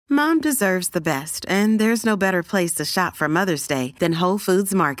Mom deserves the best, and there's no better place to shop for Mother's Day than Whole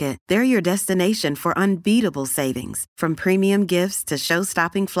Foods Market. They're your destination for unbeatable savings, from premium gifts to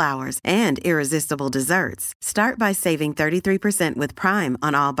show-stopping flowers and irresistible desserts. Start by saving 33% with Prime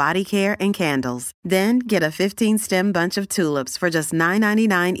on all body care and candles. Then get a 15-stem bunch of tulips for just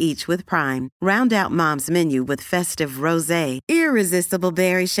 $9.99 each with Prime. Round out Mom's menu with festive rosé, irresistible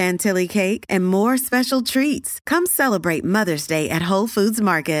berry chantilly cake, and more special treats. Come celebrate Mother's Day at Whole Foods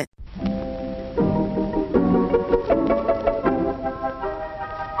Market.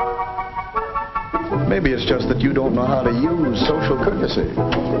 Maybe it's just that you don't know how to use social courtesy.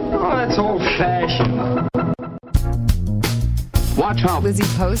 Oh, that's old-fashioned. Watch how Lizzie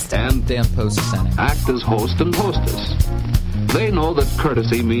Post and Dan Post-Senning act as host and hostess. They know that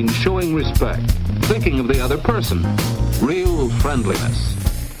courtesy means showing respect, thinking of the other person, real friendliness.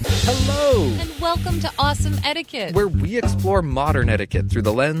 Hello! And welcome to Awesome Etiquette, where we explore modern etiquette through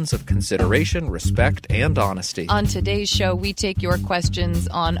the lens of consideration, respect, and honesty. On today's show, we take your questions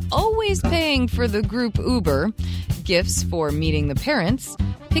on always paying for the group Uber, gifts for meeting the parents,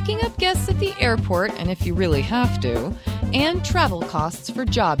 picking up guests at the airport, and if you really have to, and travel costs for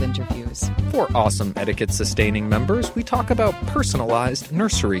job interviews. For Awesome Etiquette sustaining members, we talk about personalized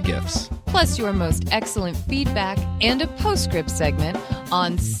nursery gifts. Plus your most excellent feedback and a postscript segment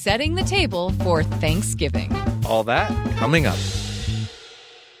on setting the table for Thanksgiving. All that coming up.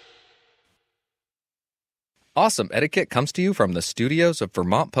 Awesome Etiquette comes to you from the studios of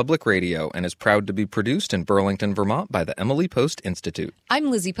Vermont Public Radio and is proud to be produced in Burlington, Vermont by the Emily Post Institute. I'm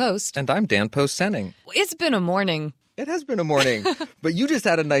Lizzie Post. And I'm Dan Post-Senning. It's been a morning. It has been a morning, but you just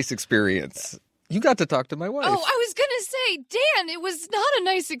had a nice experience. You got to talk to my wife. Oh, I was going to say, Dan, it was not a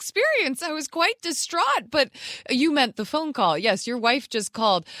nice experience. I was quite distraught, but you meant the phone call. Yes, your wife just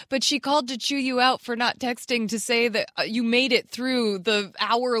called, but she called to chew you out for not texting to say that you made it through the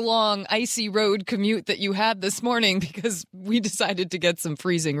hour-long icy road commute that you had this morning because we decided to get some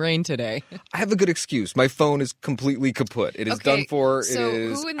freezing rain today. I have a good excuse. My phone is completely kaput. It is done for. So it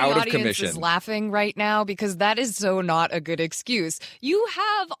is who in the out of audience commission. is laughing right now? Because that is so not a good excuse. You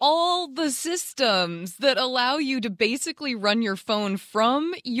have all the systems that allow you to basically run your phone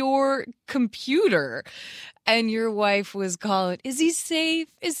from your computer. And your wife was calling, is he safe?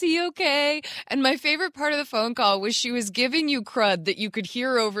 Is he okay? And my favorite part of the phone call was she was giving you crud that you could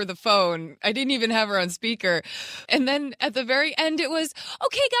hear over the phone. I didn't even have her on speaker. And then at the very end, it was,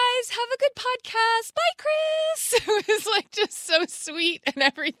 okay, guys, have a good podcast. Bye, Chris. It was like just so sweet and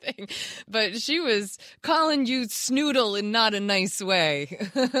everything. But she was calling you snoodle in not a nice way.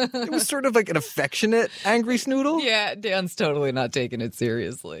 It was sort of like an affectionate, angry snoodle. Yeah, Dan's totally not taking it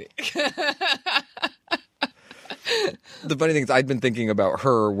seriously. The funny thing is I'd been thinking about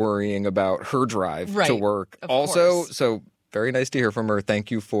her worrying about her drive to work. Also, so very nice to hear from her.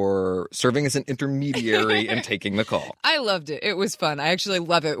 Thank you for serving as an intermediary and taking the call. I loved it. It was fun. I actually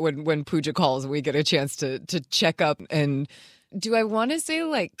love it when Pooja calls and we get a chance to check up and do I want to say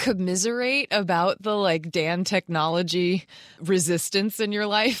like commiserate about the like Dan technology resistance in your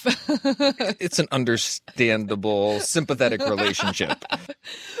life? It's an understandable, sympathetic relationship.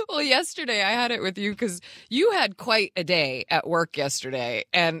 Well, yesterday I had it with you because you had quite a day at work yesterday.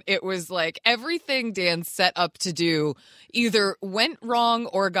 And it was like everything Dan set up to do either went wrong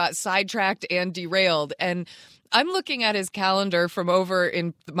or got sidetracked and derailed. And I'm looking at his calendar from over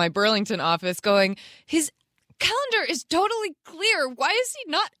in my Burlington office going, his calendar is totally clear. Why is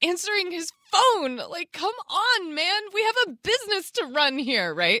he not answering his phone? Like, come on, man. We have a business to run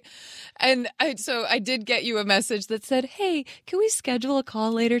here, right? And so I did get you a message that said, hey, can we schedule a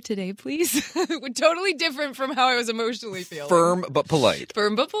call later today, please? Totally different from how I was emotionally feeling. Firm but polite.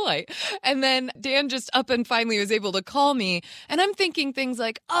 Firm but polite. And then Dan just up and finally was able to call me. And I'm thinking things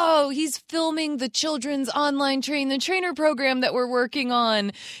like, oh, he's filming the children's online train the trainer program that we're working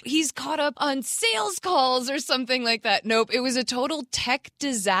on. He's caught up on sales calls or something like that. Nope. It was a total tech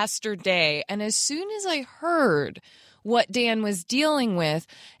disaster day. And as soon as I heard what Dan was dealing with,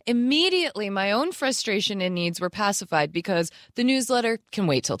 immediately my own frustration and needs were pacified because the newsletter can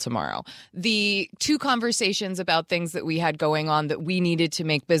wait till tomorrow. The 2 conversations about things that we had going on that we needed to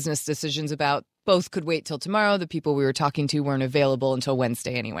make business decisions about both could wait till tomorrow. The people we were talking to weren't available until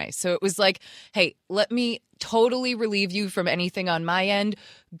Wednesday anyway. So it was like, hey, let me totally relieve you from anything on my end.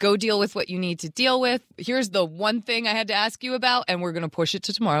 Go deal with what you need to deal with. Here's the one thing I had to ask you about, and we're going to push it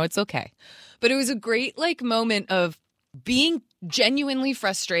to tomorrow. It's okay. But it was a great moment of being genuinely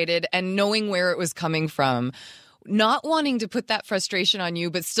frustrated and knowing where it was coming from not wanting to put that frustration on you,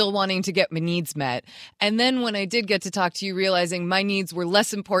 but still wanting to get my needs met. And then when I did get to talk to you, realizing my needs were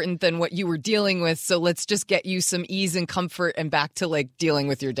less important than what you were dealing with. So let's just get you some ease and comfort and back to like dealing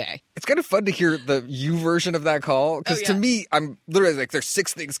with your day. It's kind of fun to hear the you version of that call. Because to me, I'm literally like, there's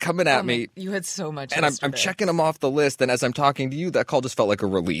 6 things coming at me. You had so much. And I'm checking them off the list. And as I'm talking to you, that call just felt like a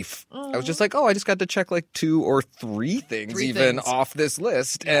relief. I was just like, I just got to check like 2 or 3 things off this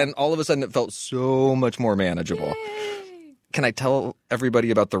list. Yeah. And all of a sudden it felt so much more manageable. Yay. Can I tell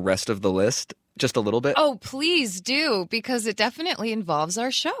everybody about the rest of the list just a little bit? Oh, please do, because it definitely involves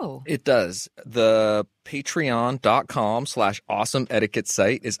our show. It does. The patreon.com/awesome etiquette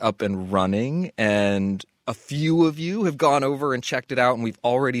site is up and running, and a few of you have gone over and checked it out, and we've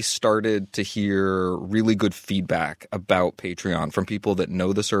already started to hear really good feedback about Patreon from people that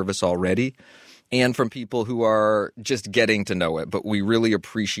know the service already and from people who are just getting to know it. But we really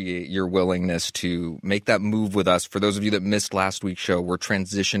appreciate your willingness to make that move with us. For those of you that missed last week's show, we're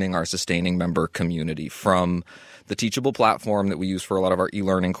transitioning our sustaining member community from the Teachable platform that we use for a lot of our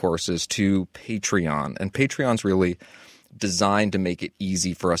e-learning courses to Patreon. And Patreon's really designed to make it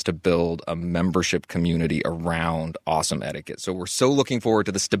easy for us to build a membership community around Awesome Etiquette. So we're so looking forward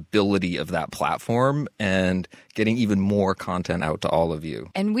to the stability of that platform and getting even more content out to all of you.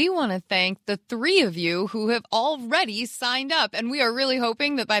 And we want to thank the 3 of you who have already signed up. And we are really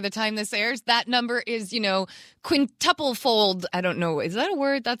hoping that by the time this airs, that number is, quintuple fold. I don't know. Is that a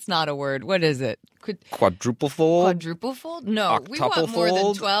word? That's not a word. What is it? Quadruple fold? Quadruple fold? No, we want more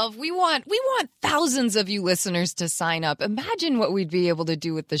than 12. We want thousands of you listeners to sign up. Imagine what we'd be able to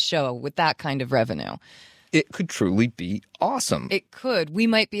do with the show with that kind of revenue. It could truly be awesome. It could. We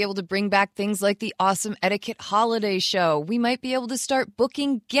might be able to bring back things like the Awesome Etiquette Holiday Show. We might be able to start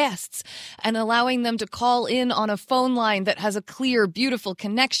booking guests and allowing them to call in on a phone line that has a clear, beautiful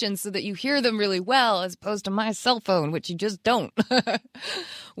connection so that you hear them really well, as opposed to my cell phone, which you just don't.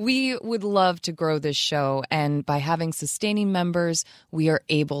 We would love to grow this show, and by having sustaining members, we are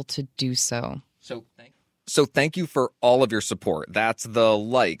able to do so. So thank you for all of your support. That's the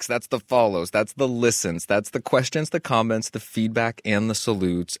likes, that's the follows, that's the listens, that's the questions, the comments, the feedback, and the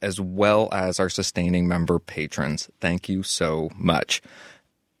salutes, as well as our sustaining member patrons. Thank you so much.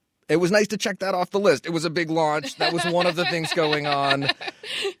 It was nice to check that off the list. It was a big launch. That was one of the things going on.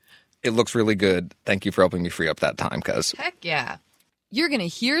 It looks really good. Thank you for helping me free up that time, cuz. Heck yeah. You're going to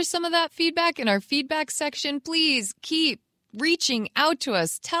hear some of that feedback in our feedback section. Please keep reaching out to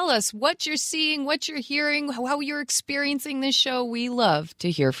us. Tell us what you're seeing, what you're hearing, how you're experiencing this show. We love to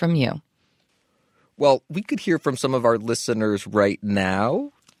hear from you. Well, we could hear from some of our listeners right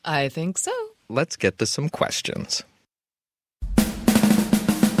now. I think so. Let's get to some questions.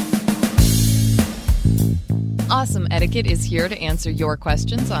 Awesome Etiquette is here to answer your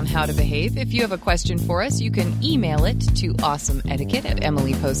questions on how to behave. If you have a question for us, you can email it to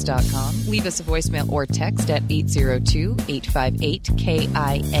awesomeetiquette@emilypost.com. Leave us a voicemail or text at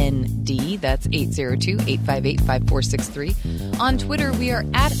 802-858-KIND. That's 802-858-5463. On Twitter, we are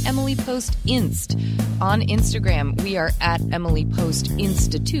at @EmilyPostInst. On Instagram, we are at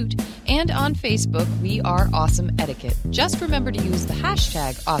 @EmilyPostInstitute. And on Facebook, we are Awesome Etiquette. Just remember to use the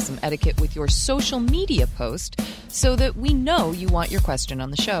hashtag Awesome Etiquette with your social media post so that we know you want your question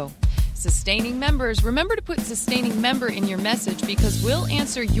on the show. Sustaining members, remember to put sustaining member in your message because we'll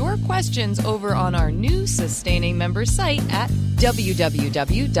answer your questions over on our new sustaining member site at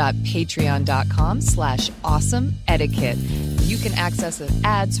www.patreon.com/awesomeetiquette. You can access an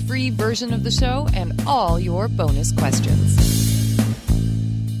ads-free version of the show and all your bonus questions.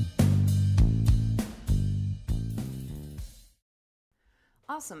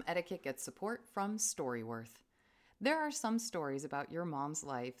 Awesome Etiquette gets support from Storyworth. There are some stories about your mom's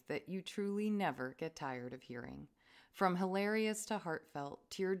life that you truly never get tired of hearing. From hilarious to heartfelt,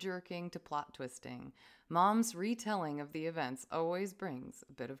 tear-jerking to plot-twisting, Mom's retelling of the events always brings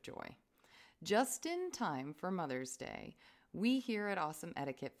a bit of joy. Just in time for Mother's Day, we here at Awesome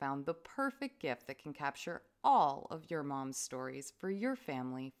Etiquette found the perfect gift that can capture all of your mom's stories for your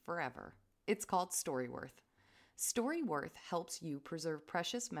family forever. It's called Storyworth. Storyworth helps you preserve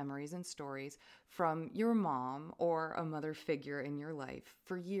precious memories and stories from your mom or a mother figure in your life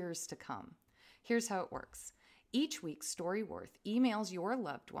for years to come. Here's how it works. Each week, Storyworth emails your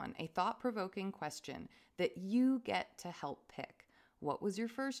loved one a thought-provoking question that you get to help pick. What was your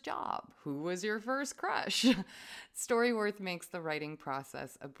first job? Who was your first crush? Storyworth makes the writing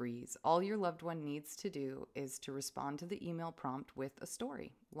process a breeze. All your loved one needs to do is to respond to the email prompt with a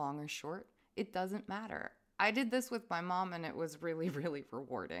story. Long or short, it doesn't matter. I did this with my mom, and it was really, really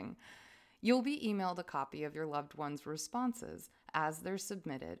rewarding. You'll be emailed a copy of your loved one's responses as they're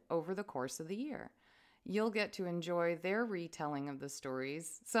submitted over the course of the year. You'll get to enjoy their retelling of the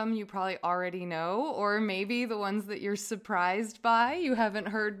stories. Some you probably already know, or maybe the ones that you're surprised by you haven't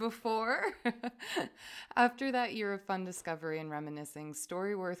heard before. After that year of fun discovery and reminiscing,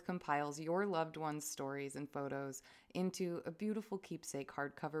 Storyworth compiles your loved ones' stories and photos into a beautiful keepsake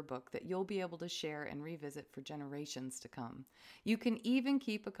hardcover book that you'll be able to share and revisit for generations to come. You can even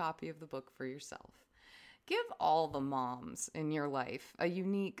keep a copy of the book for yourself. Give all the moms in your life a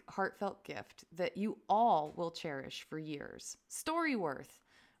unique, heartfelt gift that you all will cherish for years. Storyworth.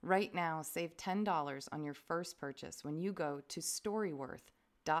 Right now, save $10 on your first purchase when you go to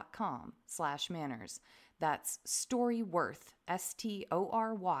storyworth.com/manners. That's Storyworth,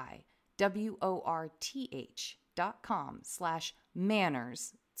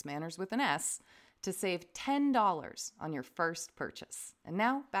 STORYWORTH.com/manners. It's manners with an S, to save $10 on your first purchase. And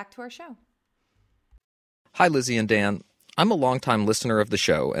now, back to our show. Hi, Lizzie and Dan. I'm a longtime listener of the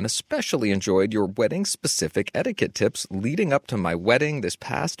show and especially enjoyed your wedding-specific etiquette tips leading up to my wedding this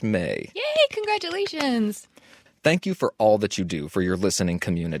past May. Yay, congratulations. Thank you for all that you do for your listening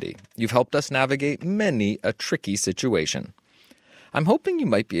community. You've helped us navigate many a tricky situation. I'm hoping you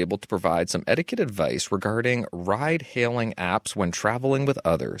might be able to provide some etiquette advice regarding ride-hailing apps when traveling with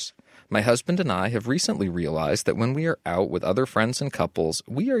others. My husband and I have recently realized that when we are out with other friends and couples,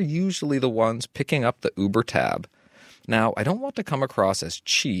 we are usually the ones picking up the Uber tab. Now, I don't want to come across as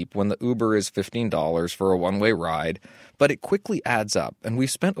cheap when the Uber is $15 for a one-way ride, but it quickly adds up, and we've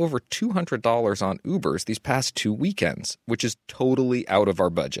spent over $200 on Ubers these past 2 weekends, which is totally out of our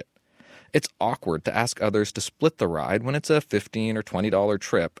budget. It's awkward to ask others to split the ride when it's a $15 or $20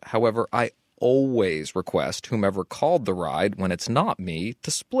 trip. However, I always request whomever called the ride when it's not me to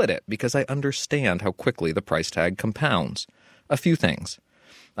split it because I understand how quickly the price tag compounds. A few things.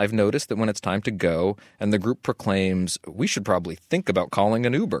 I've noticed that when it's time to go and the group proclaims, we should probably think about calling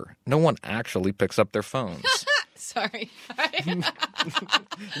an Uber, no one actually picks up their phones. Sorry.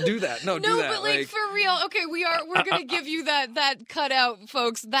 Do that. No, do No, that. but like for real. Okay, we're going to give you that cutout,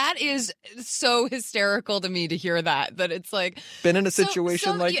 folks. That is so hysterical to me to hear that it's like been in a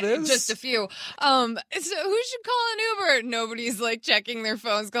situation like this? Just a few. So who should call an Uber? Nobody's like checking their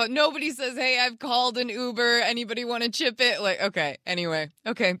phones. Nobody says, "Hey, I've called an Uber. Anybody want to chip it?" Like, okay. Anyway.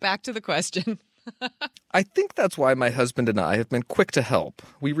 Okay, back to the question. I think that's why my husband and I have been quick to help.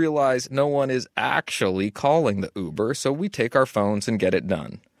 We realize no one is actually calling the Uber, so we take our phones and get it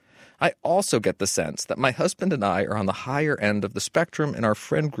done. I also get the sense that my husband and I are on the higher end of the spectrum in our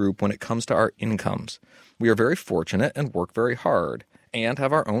friend group when it comes to our incomes. We are very fortunate and work very hard, and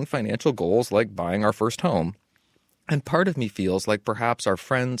have our own financial goals like buying our first home. And part of me feels like perhaps our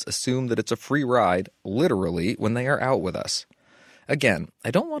friends assume that it's a free ride, literally, when they are out with us. Again,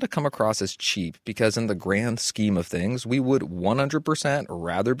 I don't want to come across as cheap because in the grand scheme of things, we would 100%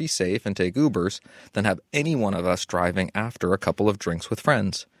 rather be safe and take Ubers than have any one of us driving after a couple of drinks with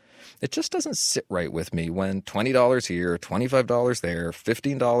friends. It just doesn't sit right with me when $20 here, $25 there,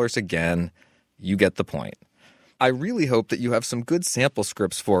 $15 again. You get the point. I really hope that you have some good sample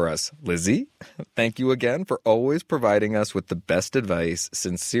scripts for us, Lizzie. Thank you again for always providing us with the best advice.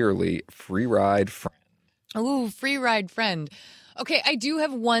 Sincerely, Free Ride Friend. Ooh, Free Ride Friend. Okay, I do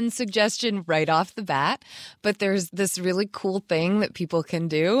have one suggestion right off the bat, but there's this really cool thing that people can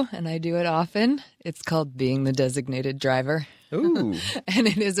do, and I do it often. It's called being the designated driver. Ooh. And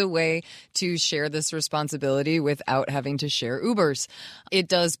it is a way to share this responsibility without having to share Ubers. It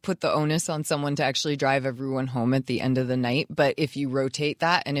does put the onus on someone to actually drive everyone home at the end of the night. But if you rotate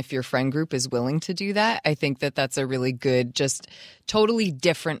that and if your friend group is willing to do that, I think that that's a really good, just totally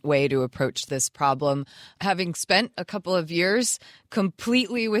different way to approach this problem. Having spent a couple of years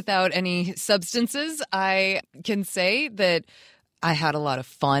completely without any substances, I can say that I had a lot of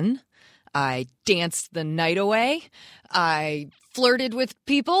fun. I danced the night away. I flirted with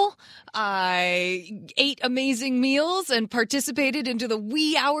people. I ate amazing meals and participated into the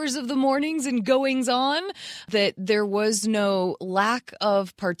wee hours of the mornings and goings on. That there was no lack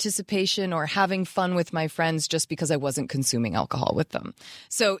of participation or having fun with my friends just because I wasn't consuming alcohol with them.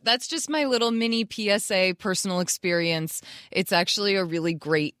 So that's just my little mini PSA personal experience. It's actually a really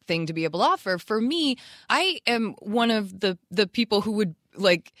great thing to be able to offer. For me, I am one of the people who would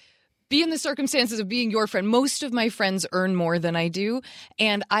like be in the circumstances of being your friend. Most of my friends earn more than I do,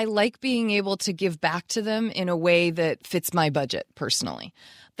 and I like being able to give back to them in a way that fits my budget personally.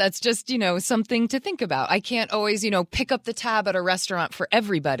 That's just, something to think about. I can't always, pick up the tab at a restaurant for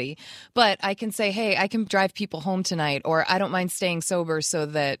everybody, but I can say, hey, I can drive people home tonight, or I don't mind staying sober so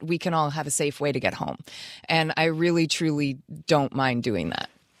that we can all have a safe way to get home. And I really, truly don't mind doing that.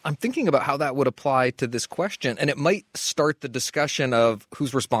 I'm thinking about how that would apply to this question, and it might start the discussion of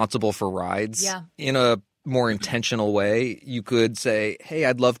who's responsible for rides in a more intentional way. You could say, hey,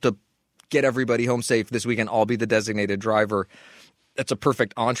 I'd love to get everybody home safe this weekend. I'll be the designated driver. That's a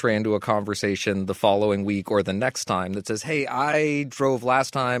perfect entree into a conversation the following week or the next time that says, hey, I drove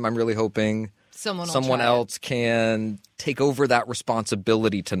last time. I'm really hoping someone else can take over that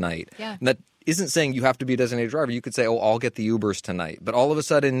responsibility tonight. Yeah. And that isn't saying you have to be a designated driver. You could say, oh, I'll get the Ubers tonight. But all of a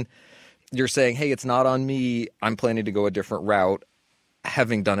sudden, you're saying, hey, it's not on me. I'm planning to go a different route.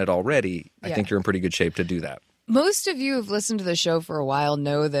 Having done it already, I think you're in pretty good shape to do that. Most of you who've listened to the show for a while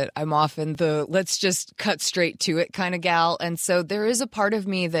know that I'm often the let's just cut straight to it kind of gal. And so there is a part of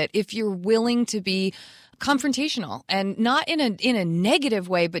me that if you're willing to be confrontational and not in a negative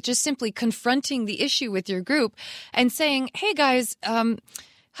way, but just simply confronting the issue with your group and saying, hey, guys,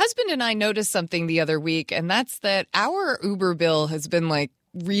 husband and I noticed something the other week, and that's that our Uber bill has been like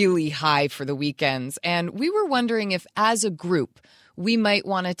really high for the weekends. And we were wondering if as a group, we might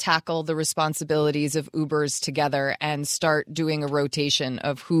want to tackle the responsibilities of Ubers together and start doing a rotation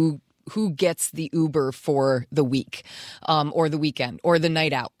of who gets the Uber for the week or the weekend or the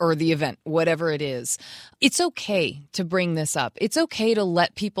night out or the event, whatever it is. It's okay to bring this up. It's okay to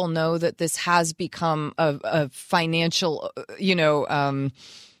let people know that this has become a financial,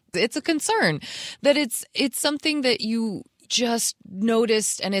 it's a concern, that it's something that you just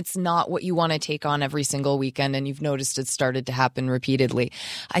noticed and it's not what you want to take on every single weekend, and you've noticed it's started to happen repeatedly.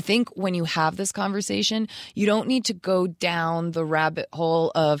 I think when you have this conversation, you don't need to go down the rabbit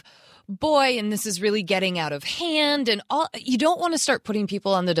hole of, boy, and this is really getting out of hand, and all. You don't want to start putting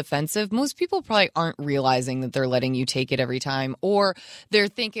people on the defensive. Most people probably aren't realizing that they're letting you take it every time, or they're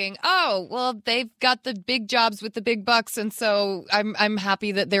thinking, oh, well, they've got the big jobs with the big bucks, and so I'm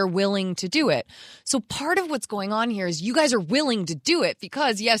happy that they're willing to do it. So part of what's going on here is you guys are willing to do it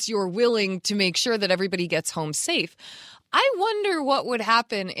because, yes, you're willing to make sure that everybody gets home safe. I wonder what would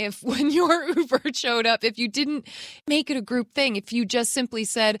happen if when your Uber showed up, if you didn't make it a group thing, if you just simply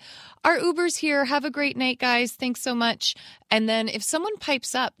said, our Uber's here, have a great night, guys, thanks so much. And then if someone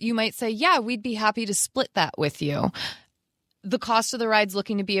pipes up, you might say, yeah, we'd be happy to split that with you. The cost of the ride's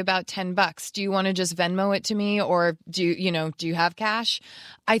looking to be about $10. Do you want to just Venmo it to me, or do you have cash?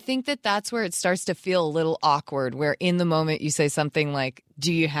 I think that that's where it starts to feel a little awkward, where in the moment you say something like,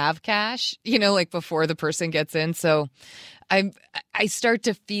 do you have cash? Like before the person gets in. So I start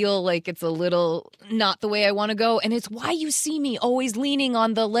to feel like it's a little not the way I want to go. And it's why you see me always leaning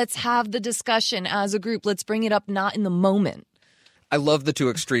on the let's have the discussion as a group. Let's bring it up, not in the moment. I love the two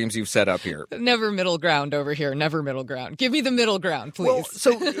extremes you've set up here. Never middle ground over here. Never middle ground. Give me the middle ground, please. Well,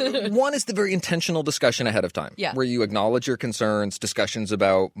 so one is the very intentional discussion ahead of time, yeah, where you acknowledge your concerns. Discussions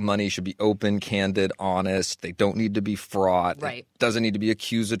about money should be open, candid, honest. They don't need to be fraught. Right. It doesn't need to be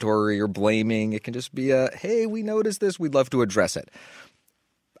accusatory or blaming. It can just be hey, we noticed this. We'd love to address it.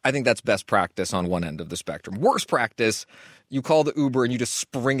 I think that's best practice on one end of the spectrum. Worst practice, you call the Uber and you just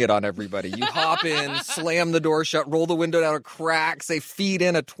spring it on everybody. You hop in, slam the door shut, roll the window down a crack, say, feed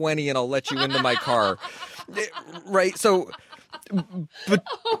in a 20 and I'll let you into my car. Right? So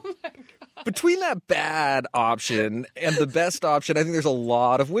between that bad option and the best option, I think there's a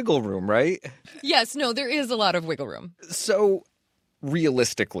lot of wiggle room, right? Yes, no, there is a lot of wiggle room. So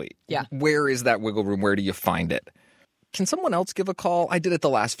realistically, where is that wiggle room? Where do you find it? Can someone else give a call? I did it the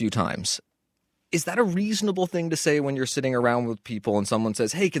last few times. Is that a reasonable thing to say when you're sitting around with people and someone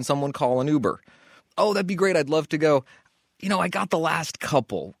says, hey, can someone call an Uber? Oh, that'd be great. I'd love to go. I got the last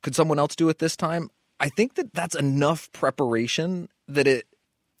couple. Could someone else do it this time? I think that that's enough preparation that it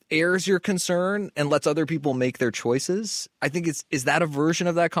airs your concern and lets other people make their choices. I think is that a version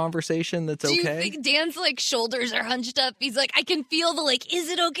of that conversation that's okay? Do you think Dan's shoulders are hunched up? He's like, I can feel the is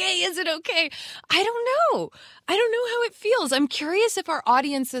it okay? Is it okay? I don't know. I don't know how it feels. I'm curious if our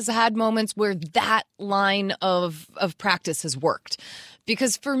audience has had moments where that line of practice has worked.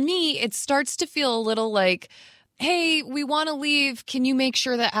 Because for me, it starts to feel a little like, hey, we want to leave. Can you make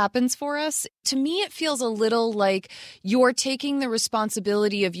sure that happens for us? To me, it feels a little like you're taking the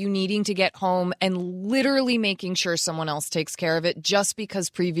responsibility of you needing to get home and literally making sure someone else takes care of it just because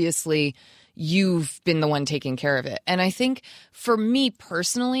previously you've been the one taking care of it. And I think for me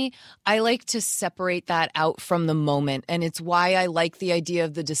personally, I like to separate that out from the moment. And it's why I like the idea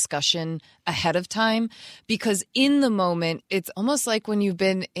of the discussion ahead of time, because in the moment, it's almost like when you've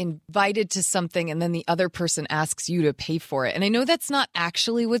been invited to something and then the other person asks you to pay for it. And I know that's not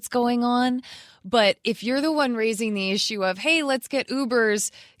actually what's going on, but if you're the one raising the issue of, hey, let's get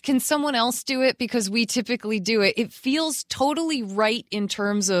Ubers, can someone else do it because we typically do it? It feels totally right in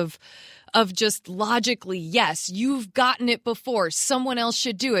terms of of just logically, yes, you've gotten it before. Someone else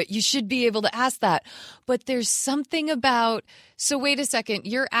should do it. You should be able to ask that. But there's something about, so wait a second,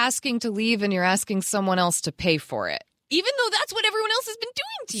 you're asking to leave and you're asking someone else to pay for it, even though that's what everyone else has been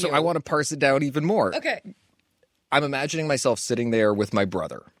doing to you. So I want to parse it down even more. Okay. I'm imagining myself sitting there with my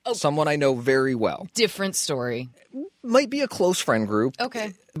brother, someone I know very well. Different story. Might be a close friend group.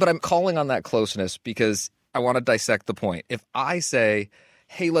 Okay. But I'm calling on that closeness because I want to dissect the point. If I say,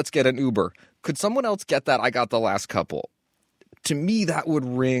 hey, let's get an Uber, could someone else get that? I got the last couple. To me, that would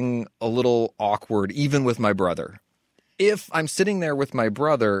ring a little awkward, even with my brother. If I'm sitting there with my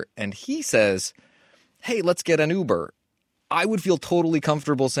brother and he says, hey, let's get an Uber, I would feel totally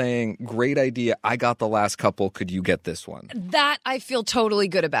comfortable saying, great idea. I got the last couple. Could you get this one? That I feel totally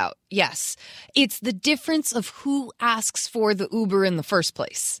good about. Yes. It's the difference of who asks for the Uber in the first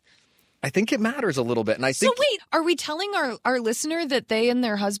place. I think it matters a little bit. And I think. So wait, are we telling our listener that they and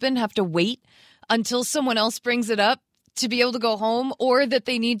their husband have to wait until someone else brings it up to be able to go home, or that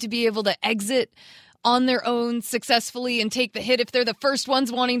they need to be able to exit on their own successfully and take the hit if they're the first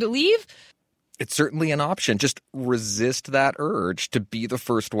ones wanting to leave? It's certainly an option. Just resist that urge to be the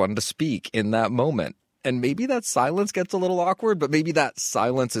first one to speak in that moment. And maybe that silence gets a little awkward, but maybe that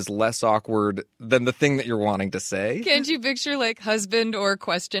silence is less awkward than the thing that you're wanting to say. Can't you picture like husband or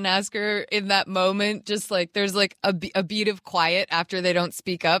question asker in that moment? Just like there's like a beat of quiet after they don't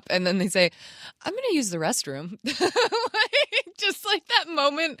speak up. And then they say, I'm going to use the restroom. Just like that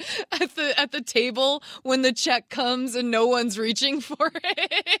moment at the table when the check comes and no one's reaching for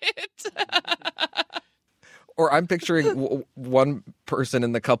it. Or I'm picturing one person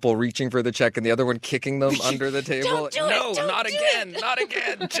in the couple reaching for the check and the other one kicking them under the table. Not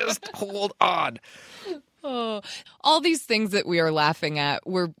again. Just hold on. Oh, all these things that we are laughing at,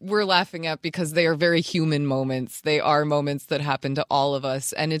 we're laughing at because they are very human moments. They are moments that happen to all of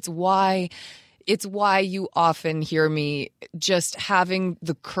us. And it's why you often hear me just having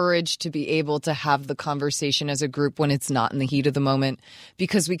the courage to be able to have the conversation as a group when it's not in the heat of the moment,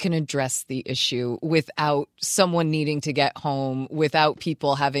 because we can address the issue without someone needing to get home, without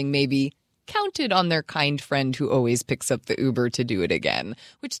people having maybe counted on their kind friend who always picks up the Uber to do it again,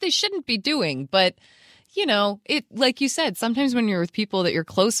 which they shouldn't be doing. But you know, it, like you said, sometimes when you're with people that you're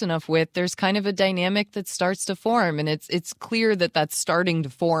close enough with, there's kind of a dynamic that starts to form. And it's clear that that's starting to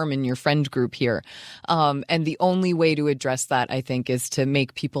form in your friend group here. And the only way to address that, I think, is to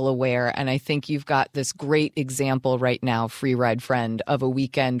make people aware. And I think you've got this great example right now, Free Ride Friend, of a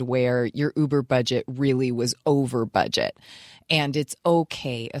weekend where your Uber budget really was over budget. And it's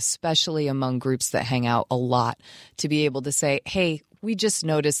okay, especially among groups that hang out a lot, to be able to say, hey, we just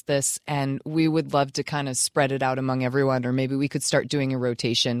noticed this and we would love to kind of spread it out among everyone. Or maybe we could start doing a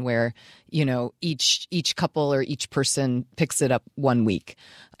rotation where, you know, each couple or each person picks it up 1 week.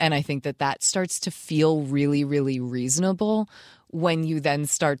 And I think that starts to feel really, really reasonable when you then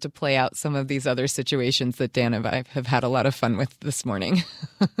start to play out some of these other situations that Dan and I have had a lot of fun with this morning.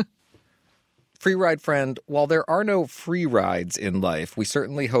 Free Ride Friend, while there are no free rides in life, we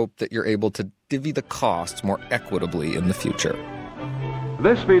certainly hope that you're able to divvy the costs more equitably in the future.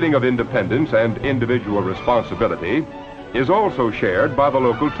 This feeling of independence and individual responsibility is also shared by the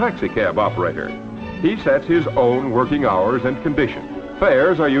local taxi cab operator. He sets his own working hours and conditions.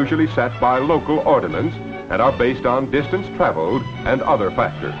 Fares are usually set by local ordinance and are based on distance traveled and other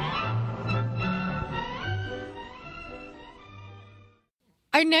factors.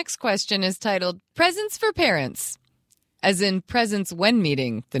 Our next question is titled Presents for Parents, as in presents when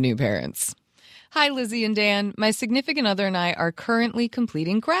meeting the new parents. Hi, Lizzie and Dan. My significant other and I are currently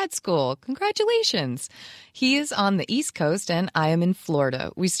completing grad school. Congratulations. He is on the East Coast and I am in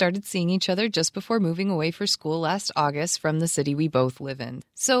Florida. We started seeing each other just before moving away for school last August from the city we both live in.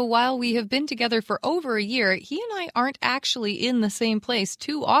 So while we have been together for over a year, he and I aren't actually in the same place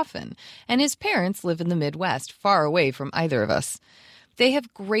too often, and his parents live in the Midwest, far away from either of us. They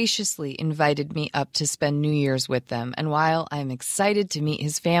have graciously invited me up to spend New Year's with them, and while I am excited to meet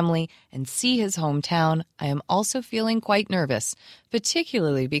his family and see his hometown, I am also feeling quite nervous,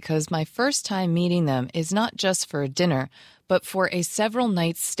 particularly because my first time meeting them is not just for a dinner, but for a several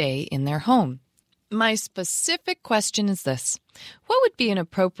nights stay in their home. My specific question is this: what would be an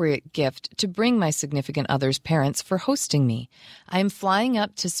appropriate gift to bring my significant other's parents for hosting me? I am flying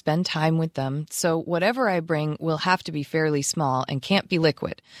up to spend time with them, so whatever I bring will have to be fairly small and can't be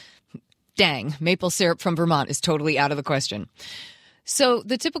liquid. Dang, maple syrup from Vermont is totally out of the question. So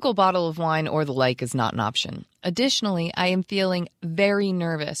the typical bottle of wine or the like is not an option. Additionally, I am feeling very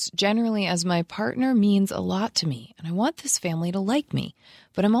nervous, generally as my partner means a lot to me, and I want this family to like me.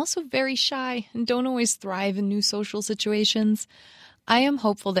 But I'm also very shy and don't always thrive in new social situations. I am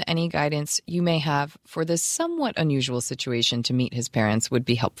hopeful that any guidance you may have for this somewhat unusual situation to meet his parents would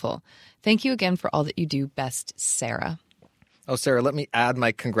be helpful. Thank you again for all that you do. Best, Sarah. Oh, Sarah, let me add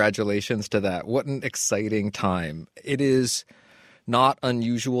my congratulations to that. What an exciting time. It is not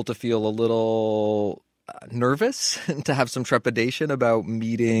unusual to feel a little nervous and to have some trepidation about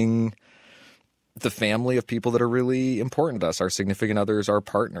meeting the family of people that are really important to us, our significant others, our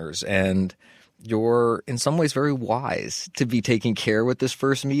partners. And you're in some ways very wise to be taking care with this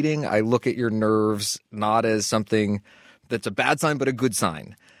first meeting. I look at your nerves not as something that's a bad sign, but a good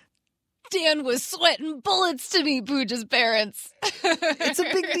sign. Dan was sweating bullets to meet Pooja's parents. It's a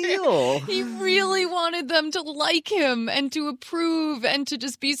big deal. He really wanted them to like him and to approve and to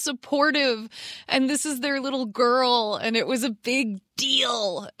just be supportive. And this is their little girl, and it was a big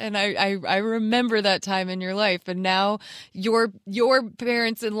deal. And I remember that time in your life. And now your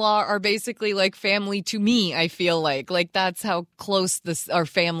parents-in-law are basically like family to me, I feel like. Like that's how close our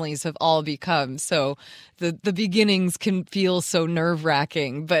families have all become. So the beginnings can feel so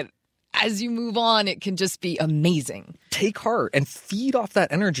nerve-wracking, but as you move on, it can just be amazing. Take heart and feed off that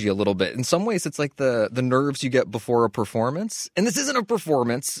energy a little bit. In some ways, it's like the nerves you get before a performance. And this isn't a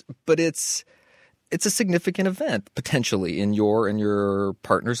performance, but it's a significant event potentially in your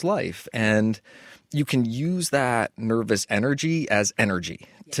partner's life. And you can use that nervous energy as energy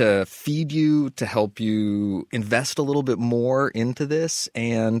to feed you, to help you invest a little bit more into this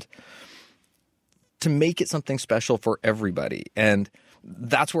and to make it something special for everybody. And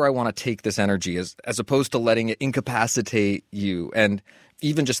that's where I want to take this energy as opposed to letting it incapacitate you. And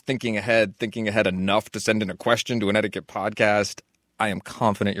even just thinking ahead enough to send in a question to an etiquette podcast, I am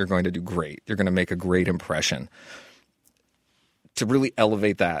confident you're going to do great. You're going to make a great impression. To really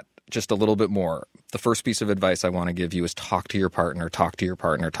elevate that just a little bit more, the first piece of advice I want to give you is talk to your partner.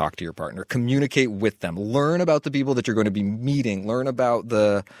 Communicate with them. Learn about the people that you're going to be meeting. Learn about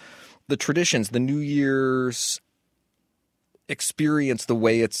the traditions, the New Year's experience, the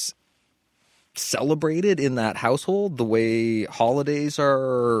way it's celebrated in that household, the way holidays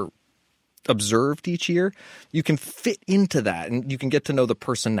are observed each year. You can fit into that and you can get to know the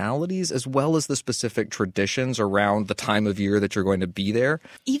personalities as well as the specific traditions around the time of year that you're going to be there.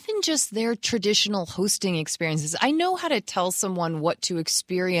 Even just their traditional hosting experiences. I know how to tell someone what to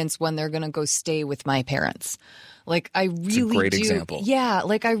experience when they're going to go stay with my parents. Like I really do. It's a great example. Yeah,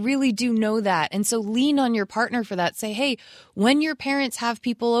 like I really do know that. And so lean on your partner for that. Say, hey, when your parents have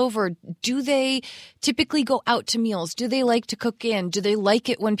people over, do they typically go out to meals? Do they like to cook in? Do they like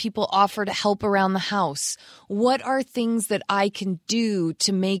it when people offer to help around the house? What are things that I can do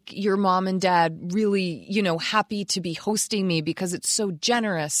to make your mom and dad really, happy to be hosting me because it's so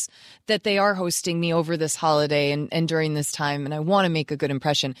generous that they are hosting me over this holiday and during this time, and I want to make a good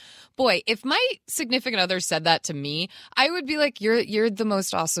impression. Boy, if my significant other said that to me, I would be like, you're the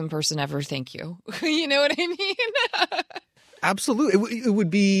most awesome person ever. Thank you. You know what I mean? Absolutely. It would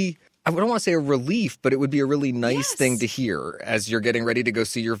be, I don't want to say a relief, but it would be a really nice thing to hear as you're getting ready to go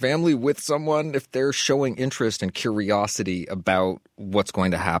see your family with someone if they're showing interest and curiosity about what's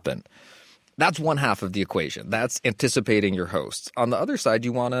going to happen. That's one half of the equation. That's anticipating your hosts. On the other side,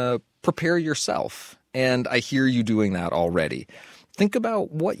 you want to prepare yourself. And I hear you doing that already. Think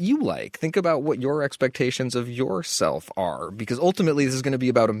about what you like. Think about what your expectations of yourself are, because ultimately this is going to be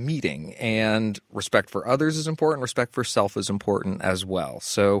about a meeting, and respect for others is important. Respect for self is important as well.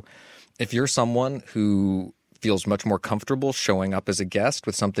 So if you're someone who feels much more comfortable showing up as a guest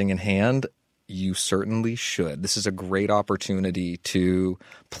with something in hand, you certainly should. This is a great opportunity to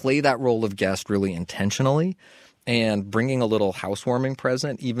play that role of guest really intentionally, and bringing a little housewarming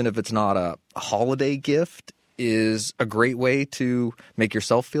present, even if it's not a holiday gift, is a great way to make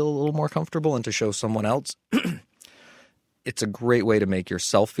yourself feel a little more comfortable and to show someone else. It's a great way to make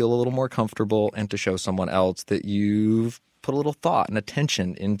yourself feel a little more comfortable and to show someone else that you've put a little thought and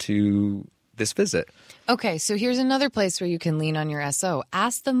attention into this visit. Okay, so here's another place where you can lean on your SO.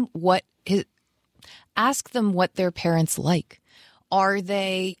 Ask them what their parents like. Are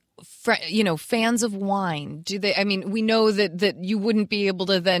they fans of wine? Do they, we know that you wouldn't be able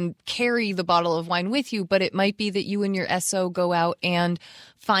to then carry the bottle of wine with you, but it might be that you and your SO go out and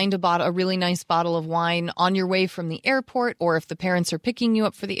find a really nice bottle of wine on your way from the airport, or if the parents are picking you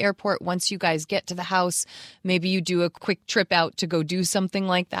up for the airport, once you guys get to the house, maybe you do a quick trip out to go do something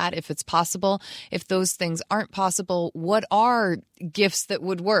like that if it's possible. If those things aren't possible, what are gifts that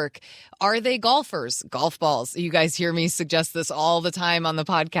would work? Are they golfers? Golf balls. You guys hear me suggest this all the time on the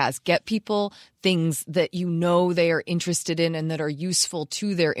podcast. Get people things that you know they are interested in and that are useful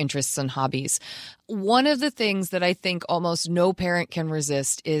to their interests and hobbies. One of the things that I think almost no parent can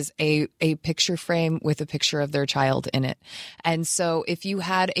resist is a picture frame with a picture of their child in it. And so if you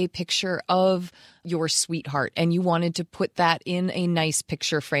had a picture of your sweetheart and you wanted to put that in a nice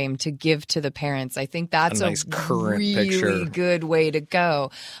picture frame to give to the parents, I think that's a nice current really picture. Good way to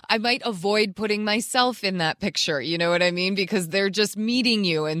go. I might avoid putting myself in that picture, you know what I mean? Because they're just meeting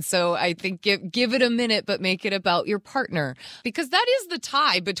you. And so I think give it a minute, but make it about your partner, because that is the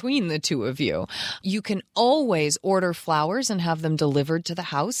tie between the two of you. You can always order flowers and have them delivered to the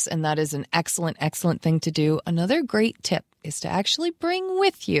house, and that is an excellent, excellent thing to do. Another great tip is to actually bring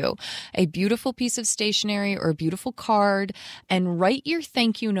with you a beautiful piece of stationery or a beautiful card and write your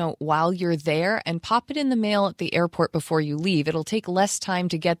thank you note while you're there and pop it in the mail at the airport before you leave. It'll take less time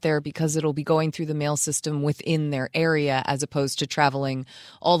to get there because it'll be going through the mail system within their area as opposed to traveling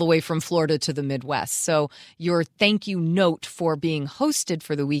all the way from Florida to the Midwest. So your thank you note for being hosted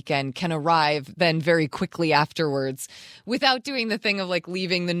for the weekend can arrive then very quickly afterwards without doing the thing of like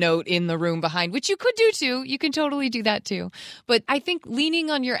leaving the note in the room behind, which you could do too. You can totally do that too. But I think leaning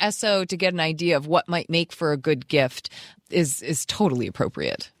on your SO to get an idea of what might make for a good gift is totally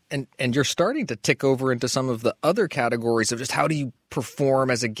appropriate. And you're starting to tick over into some of the other categories of just how do you perform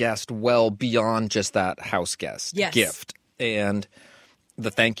as a guest well beyond just that house guest gift. And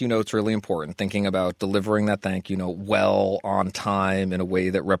the thank you note's really important, thinking about delivering that thank you note well on time in a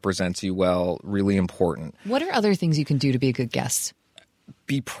way that represents you well, really important. What are other things you can do to be a good guest?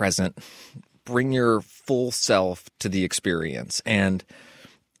 Be present. Bring your full self to the experience. And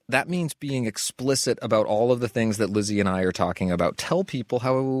that means being explicit about all of the things that Lizzie and I are talking about. Tell people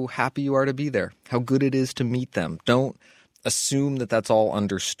how happy you are to be there, how good it is to meet them. Don't assume that that's all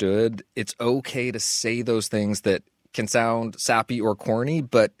understood. It's okay to say those things that can sound sappy or corny,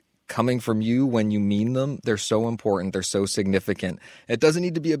 but coming from you when you mean them, they're so important. They're so significant. It doesn't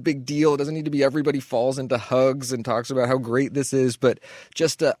need to be a big deal. It doesn't need to be everybody falls into hugs and talks about how great this is. But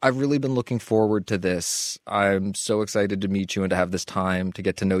just I've really been looking forward to this. I'm so excited to meet you and to have this time to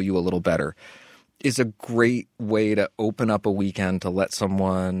get to know you a little better. Is a great way to open up a weekend to let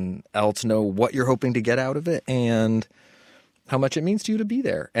someone else know what you're hoping to get out of it and how much it means to you to be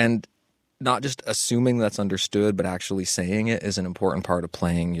there. And not just assuming that's understood, but actually saying it is an important part of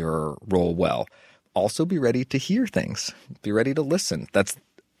playing your role well. Also be ready to hear things. Be ready to listen. That's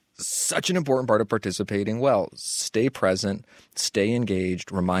such an important part of participating well. Stay present, stay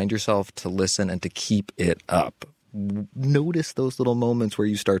engaged, remind yourself to listen and to keep it up. Notice those little moments where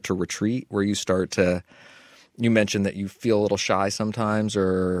you start to retreat, where you start to, you mentioned that you feel a little shy sometimes,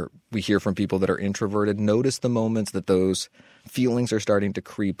 or we hear from people that are introverted. Notice the moments that those feelings are starting to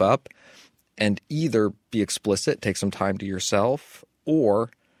creep up. And either be explicit, take some time to yourself, or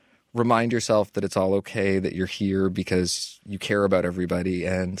remind yourself that it's all okay, that you're here because you care about everybody,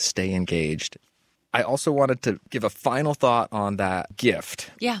 and stay engaged. I also wanted to give a final thought on that gift.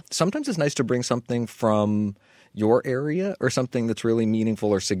 Yeah. Sometimes it's nice to bring something from your area or something that's really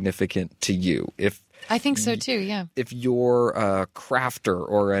meaningful or significant to you. I think so too, yeah. If you're a crafter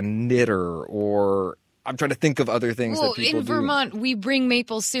or a knitter, or I'm trying to think of other things that people do. In Vermont, we bring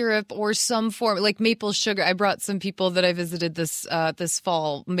maple syrup or some form, like maple sugar. I brought some people that I visited this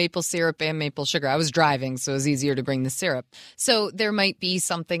fall, maple syrup and maple sugar. I was driving, so it was easier to bring the syrup. So there might be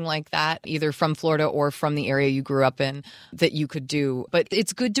something like that, either from Florida or from the area you grew up in, that you could do. But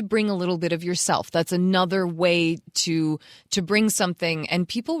it's good to bring a little bit of yourself. That's another way to bring something. And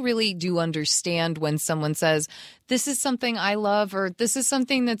people really do understand when someone says, this is something I love, or this is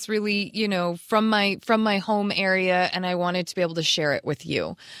something that's really, from my home area, and I wanted to be able to share it with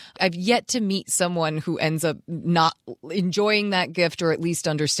you. I've yet to meet someone who ends up not enjoying that gift, or at least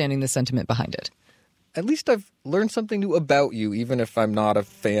understanding the sentiment behind it. At least I've learned something new about you, even if I'm not a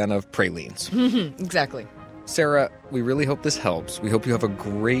fan of pralines. Exactly. Sarah, we really hope this helps. We hope you have a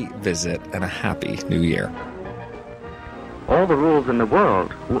great visit and a happy new year. All the rules in the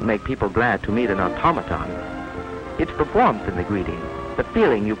world won't make people glad to meet an automaton. It's the warmth in the greeting, the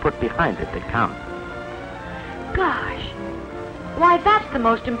feeling you put behind it that counts. Gosh, why, that's the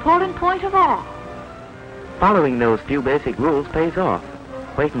most important point of all. Following those few basic rules pays off.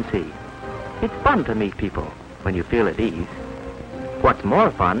 Wait and see. It's fun to meet people when you feel at ease. What's more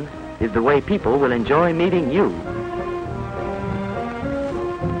fun is the way people will enjoy meeting you.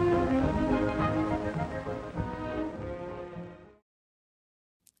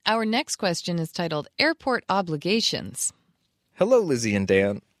 Our next question is titled Airport Obligations. Hello, Lizzie and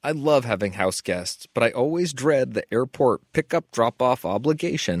Dan. I love having house guests, but I always dread the airport pickup drop-off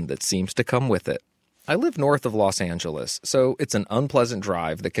obligation that seems to come with it. I live north of Los Angeles, so it's an unpleasant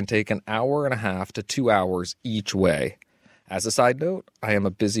drive that can take an hour and a half to 2 hours each way. As a side note, I am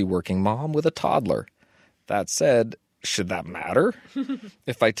a busy working mom with a toddler. That said, should that matter?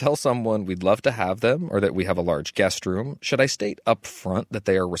 If I tell someone we'd love to have them or that we have a large guest room, should I state up front that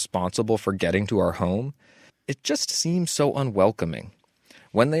they are responsible for getting to our home? It just seems so unwelcoming.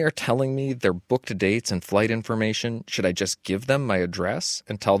 When they are telling me their booked dates and flight information, should I just give them my address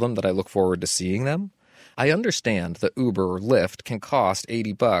and tell them that I look forward to seeing them? I understand that Uber or Lyft can cost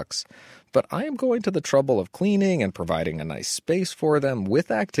 $80, but I am going to the trouble of cleaning and providing a nice space for them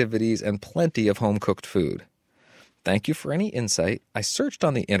with activities and plenty of home-cooked food. Thank you for any insight. I searched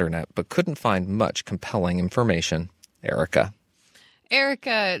on the internet but couldn't find much compelling information. Erica.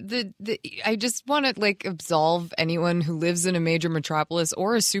 Erica, I just want to absolve anyone who lives in a major metropolis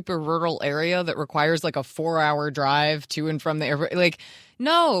or a super rural area that requires a 4-hour drive to and from the airport.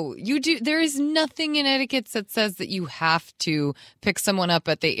 No, you do. There is nothing in etiquette that says that you have to pick someone up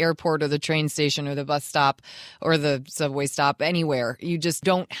at the airport or the train station or the bus stop or the subway stop anywhere. You just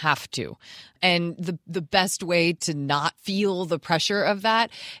don't have to. And the best way to not feel the pressure of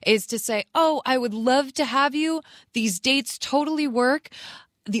that is to say, oh, I would love to have you. These dates totally work.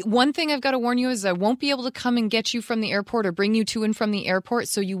 The one thing I've got to warn you is I won't be able to come and get you from the airport or bring you to and from the airport,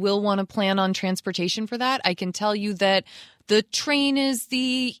 so you will want to plan on transportation for that. I can tell you that the train is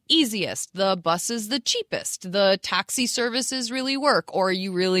the easiest. The bus is the cheapest. The taxi services really work, or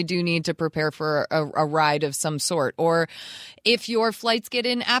you really do need to prepare for a ride of some sort. Or if your flights get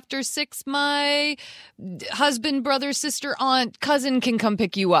in after 6, my husband, brother, sister, aunt, cousin can come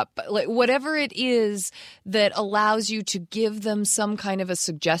pick you up. Whatever it is that allows you to give them some kind of a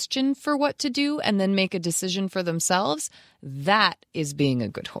suggestion for what to do and then make a decision for themselves, that is being a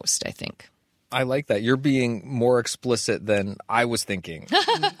good host, I think. I like that. You're being more explicit than I was thinking.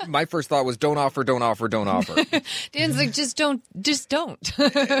 My first thought was don't offer, don't offer, don't offer. Dan's like, just don't.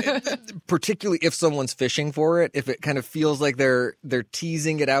 Particularly if someone's fishing for it, if it kind of feels like they're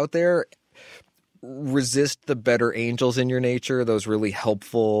teasing it out there, resist the better angels in your nature, those really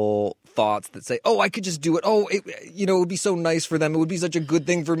helpful thoughts that say, oh, I could just do it. Oh, it would be so nice for them. It would be such a good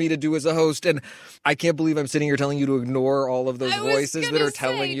thing for me to do as a host. And I can't believe I'm sitting here telling you to ignore all of those voices that are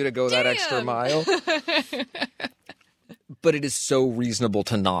telling you to go that extra mile. But it is so reasonable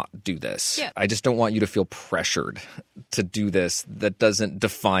to not do this. Yeah. I just don't want you to feel pressured to do this. That doesn't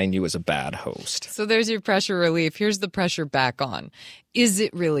define you as a bad host. So there's your pressure relief. Here's the pressure back on. Is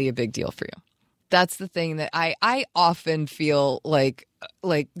it really a big deal for you? That's the thing that I often feel like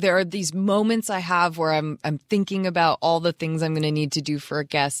there are these moments I have where I'm thinking about all the things I'm going to need to do for a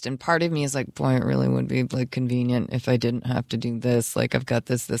guest. And part of me is like, boy, it really would be convenient if I didn't have to do this. I've got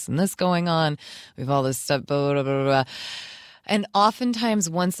this, and this going on. We have all this stuff, blah, blah, blah, blah. And oftentimes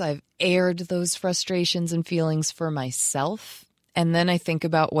once I've aired those frustrations and feelings for myself, and then I think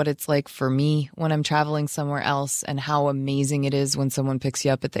about what it's like for me when I'm traveling somewhere else and how amazing it is when someone picks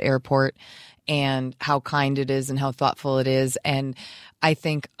you up at the airport and how kind it is and how thoughtful it is. And I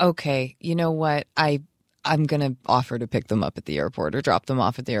think, okay, you know what? I'm going to offer to pick them up at the airport or drop them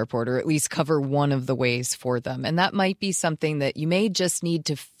off at the airport or at least cover one of the ways for them. And that might be something that you may just need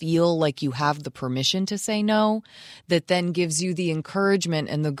to feel like you have the permission to say no, that then gives you the encouragement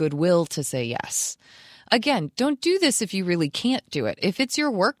and the goodwill to say yes. Again, don't do this if you really can't do it. If it's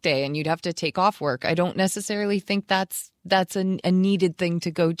your work day and you'd have to take off work, I don't necessarily think that's a needed thing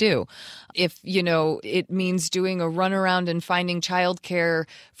to go do. If, it means doing a runaround and finding childcare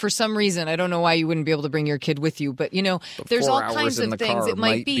for some reason, I don't know why you wouldn't be able to bring your kid with you, but there's all kinds of things it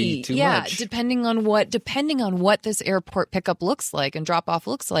might be too much. depending on what this airport pickup looks like and drop off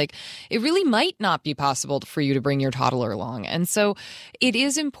looks like, it really might not be possible for you to bring your toddler along. And so it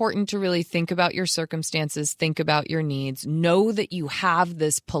is important to really think about your circumstances, think about your needs, know that you have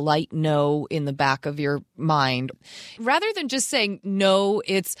this polite no in the back of your mind. Rather than just saying no,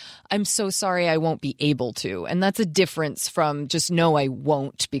 it's, I'm so sorry, I won't be able to. And that's a difference from just no, I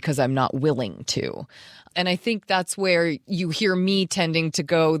won't because I'm not willing to. And I think that's where you hear me tending to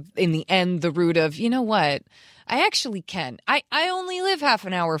go in the end, the route of, you know what? I actually can. I only live half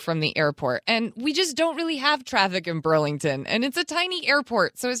an hour from the airport, and we just don't really have traffic in Burlington. And it's a tiny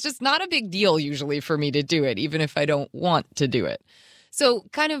airport, so it's just not a big deal usually for me to do it, even if I don't want to do it. So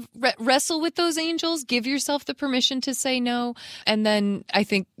kind of wrestle with those angels, give yourself the permission to say no, and then I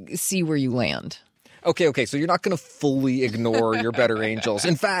think see where you land. Okay. So you're not going to fully ignore your better angels.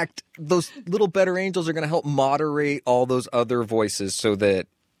 In fact, those little better angels are going to help moderate all those other voices so that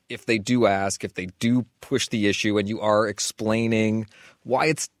if they do ask, if they do push the issue and you are explaining why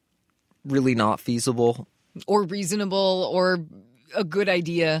it's really not feasible or reasonable or a good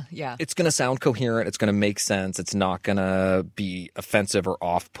idea. Yeah. It's going to sound coherent. It's going to make sense. It's not going to be offensive or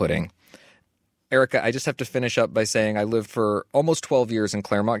off-putting. Erica, I just have to finish up by saying I lived for almost 12 years in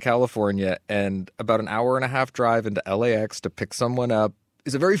Claremont, California, and about an hour and a half drive into LAX to pick someone up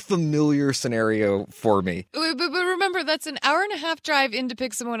is a very familiar scenario for me. But remember, that's an hour and a half drive in to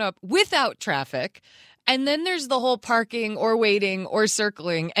pick someone up without traffic. And then there's the whole parking or waiting or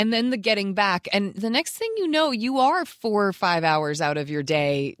circling and then the getting back. And the next thing you know, you are 4 or 5 hours out of your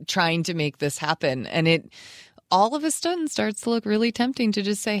day trying to make this happen. And it all of a sudden starts to look really tempting to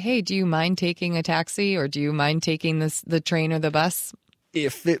just say, hey, do you mind taking a taxi or do you mind taking the train or the bus?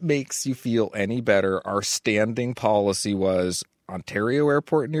 If it makes you feel any better, our standing policy was Ontario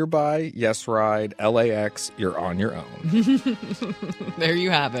Airport nearby, yes ride, LAX, you're on your own. There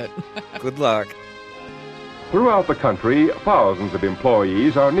you have it. Good luck. Throughout the country, thousands of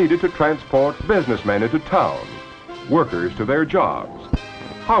employees are needed to transport businessmen into town, workers to their jobs,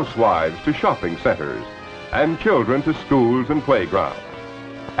 housewives to shopping centers, and children to schools and playgrounds.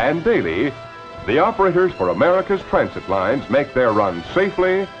 And daily, the operators for America's transit lines make their runs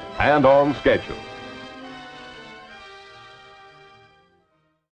safely and on schedule.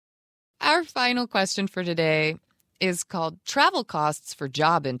 Our final question for today is called Travel Costs for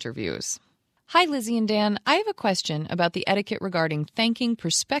Job Interviews. Hi, Lizzie and Dan. I have a question about the etiquette regarding thanking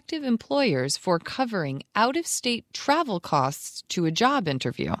prospective employers for covering out-of-state travel costs to a job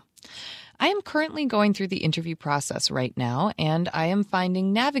interview. I am currently going through the interview process right now, and I am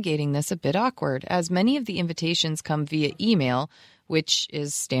finding navigating this a bit awkward, as many of the invitations come via email, which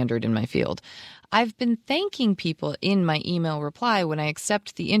is standard in my field. I've been thanking people in my email reply when I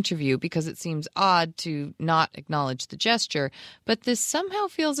accept the interview because it seems odd to not acknowledge the gesture, but this somehow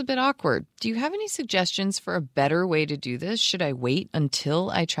feels a bit awkward. Do you have any suggestions for a better way to do this? Should I wait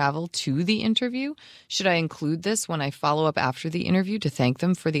until I travel to the interview? Should I include this when I follow up after the interview to thank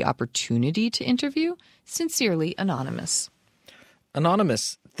them for the opportunity to interview? Sincerely, Anonymous.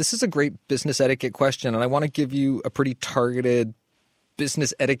 Anonymous, this is a great business etiquette question, and I want to give you a pretty targeted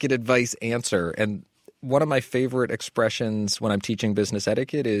business etiquette advice answer. And one of my favorite expressions when I'm teaching business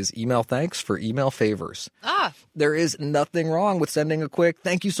etiquette is email thanks for email favors. There is nothing wrong with sending a quick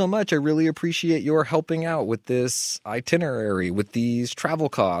thank you so much. I really appreciate your helping out with this itinerary, with these travel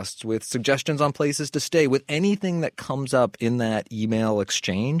costs, with suggestions on places to stay, with anything that comes up in that email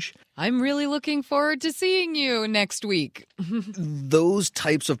exchange. I'm really looking forward to seeing you next week. Those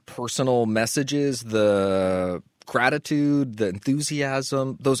types of personal messages, the gratitude, the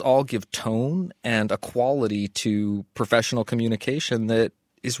enthusiasm, those all give tone and a quality to professional communication that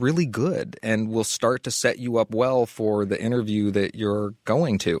is really good and will start to set you up well for the interview that you're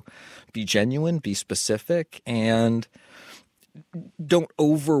going to. Be genuine, be specific, and don't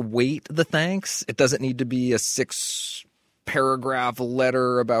overweight the thanks. It doesn't need to be a 6-paragraph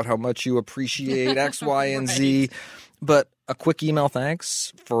letter about how much you appreciate X, Y, and Z. But a quick email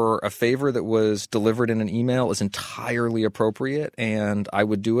thanks for a favor that was delivered in an email is entirely appropriate, and I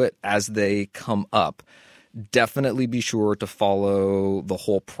would do it as they come up. Definitely be sure to follow the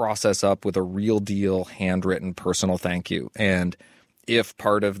whole process up with a real deal, handwritten personal thank you. And if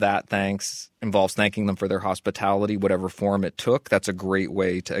part of that thanks involves thanking them for their hospitality, whatever form it took, that's a great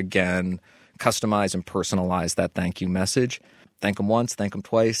way to, again, customize and personalize that thank you message. Thank them once, thank them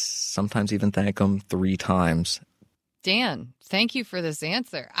twice, sometimes even thank them 3 times. Dan, thank you for this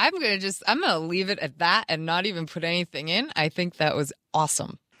answer. I'm going to leave it at that and not even put anything in. I think that was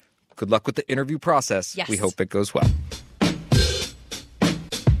awesome. Good luck with the interview process. Yes. We hope it goes well.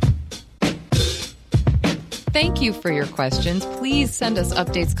 Thank you for your questions. Please send us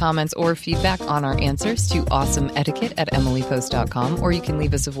updates, comments, or feedback on our answers to awesomeetiquette@emilypost.com, or you can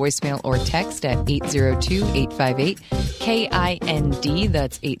leave us a voicemail or text at 802-858-KIND.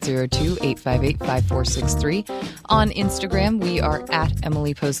 That's 802-858-5463. On Instagram, we are at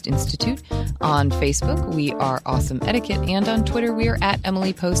Emily Post Institute. On Facebook, we are Awesome Etiquette. And on Twitter, we are at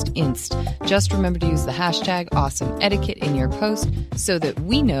Emily Post Inst. Just remember to use the hashtag Awesome Etiquette in your post so that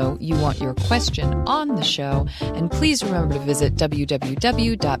we know you want your question on the show. And please remember to visit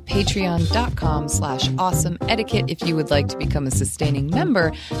www.patreon.com/awesomeetiquette if you would like to become a sustaining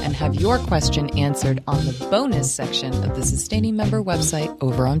member and have your question answered on the bonus section of the sustaining member website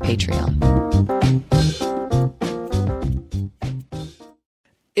over on Patreon.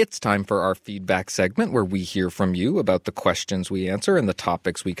 It's time for our feedback segment where we hear from you about the questions we answer and the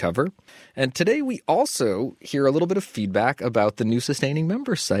topics we cover. And today we also hear a little bit of feedback about the new sustaining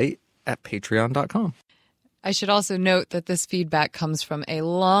member site at patreon.com. I should also note that this feedback comes from a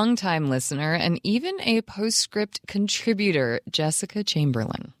longtime listener and even a Postscript contributor, Jessica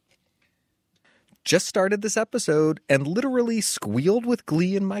Chamberlain. just started this episode and literally squealed with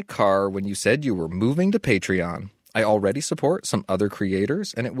glee in my car when you said you were moving to Patreon. I already support some other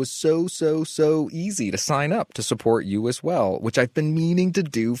creators, and it was so easy to sign up to support you as well, which I've been meaning to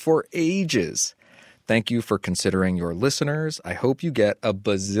do for ages. Thank you for considering your listeners. I hope you get a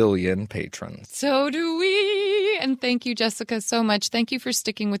bazillion patrons. So do we. And thank you, Jessica, so much. Thank you for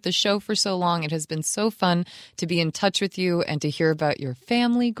sticking with the show for so long. It has been so fun to be in touch with you and to hear about your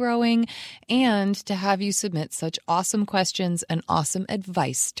family growing and to have you submit such awesome questions and awesome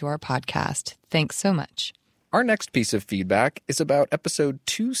advice to our podcast. Thanks so much. Our next piece of feedback is about episode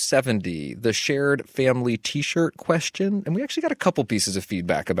 270, the shared family t-shirt question. And we actually got a couple pieces of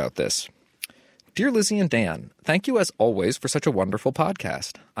feedback about this. Dear Lizzie and Dan, thank you as always for such a wonderful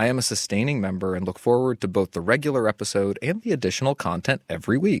podcast. I am a sustaining member and look forward to both the regular episode and the additional content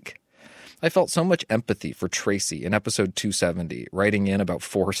every week. I felt so much empathy for Tracy in episode 270, writing in about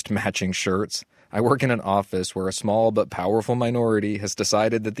forced matching shirts. I work in an office where a small but powerful minority has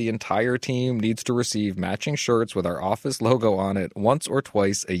decided that the entire team needs to receive matching shirts with our office logo on it once or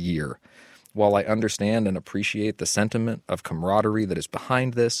twice a year. While I understand and appreciate the sentiment of camaraderie that is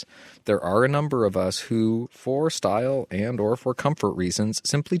behind this, there are a number of us who, for style and or for comfort reasons,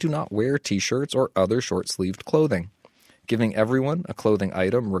 simply do not wear t-shirts or other short-sleeved clothing. Giving everyone a clothing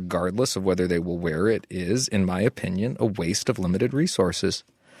item, regardless of whether they will wear it, is, in my opinion, a waste of limited resources.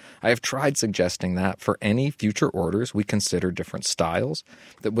 I have tried suggesting that for any future orders, we consider different styles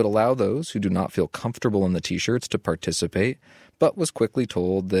that would allow those who do not feel comfortable in the t-shirts to participate, but was quickly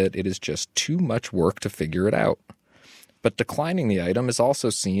told that it is just too much work to figure it out. But declining the item is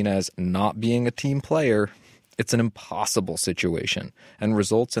also seen as not being a team player. It's an impossible situation and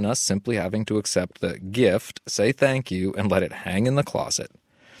results in us simply having to accept the gift, say thank you, and let it hang in the closet.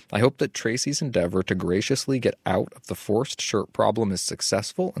 I hope that Tracy's endeavor to graciously get out of the forced shirt problem is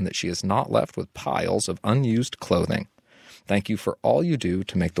successful and that she is not left with piles of unused clothing. Thank you for all you do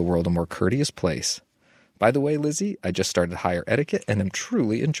to make the world a more courteous place. By the way, Lizzie, I just started Higher Etiquette and am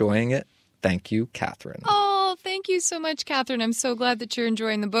truly enjoying it. Thank you, Catherine. Oh, thank you so much, Catherine. I'm so glad that you're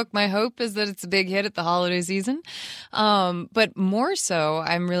enjoying the book. My hope is that it's a big hit at the holiday season. But more so,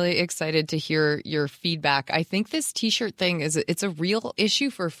 I'm really excited to hear your feedback. I think this t-shirt thing it's a real issue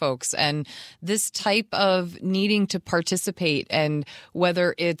for folks, and this type of needing to participate, and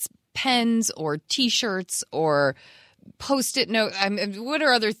whether it's pens or t-shirts or Post-it note. What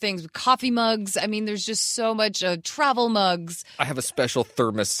are other things? Coffee mugs. I mean, there's just so much travel mugs. I have a special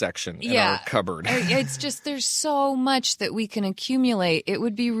thermos section in our cupboard. It's just there's so much that we can accumulate. It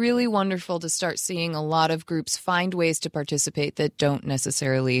would be really wonderful to start seeing a lot of groups find ways to participate that don't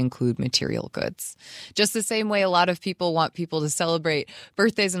necessarily include material goods. Just the same way a lot of people want people to celebrate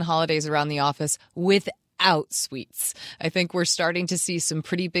birthdays and holidays around the office without sweets. I think we're starting to see some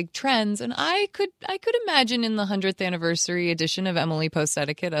pretty big trends, and I could imagine in the 100th anniversary edition of Emily Post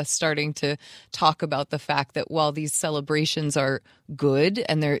Etiquette us starting to talk about the fact that while these celebrations are good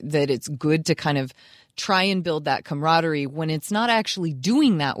and that it's good to kind of try and build that camaraderie, when it's not actually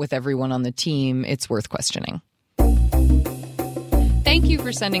doing that with everyone on the team, it's worth questioning. Thank you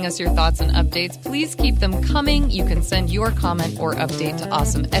for sending us your thoughts and updates. Please keep them coming. You can send your comment or update to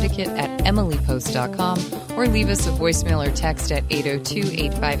awesomeetiquette@emilypost.com or leave us a voicemail or text at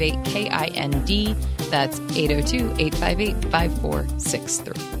 802-858-KIND. That's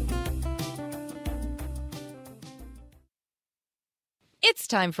 802-858-5463. It's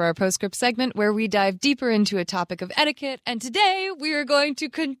time for our postscript segment where we dive deeper into a topic of etiquette. And today we are going to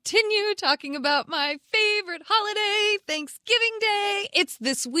continue talking about my favorite holiday, Thanksgiving Day. It's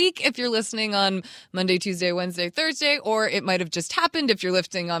this week if you're listening on Monday, Tuesday, Wednesday, Thursday, or it might have just happened if you're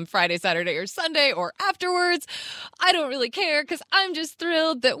listening on Friday, Saturday, or Sunday, or afterwards. I don't really care because I'm just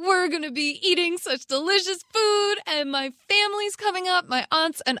thrilled that we're going to be eating such delicious food and my family's coming up, my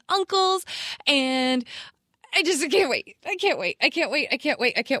aunts and uncles, and I can't wait. I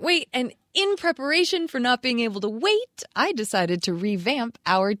can't wait. And in preparation for not being able to wait, I decided to revamp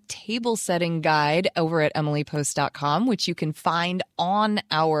our table setting guide over at emilypost.com, which you can find on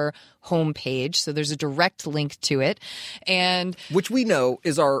our homepage. So there's a direct link to it. And which we know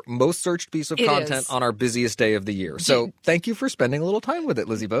is our most searched piece of content on our busiest day of the year. So thank you for spending a little time with it,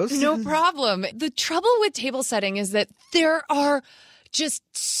 Lizzie Post. No problem. The trouble with table setting is that there are just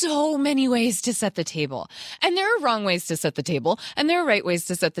so many ways to set the table. And there are wrong ways to set the table, and there are right ways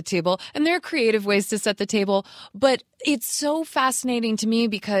to set the table, and there are creative ways to set the table. But it's so fascinating to me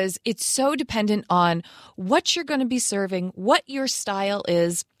because it's so dependent on what you're going to be serving, what your style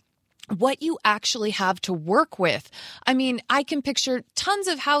is, what you actually have to work with. I mean, I can picture tons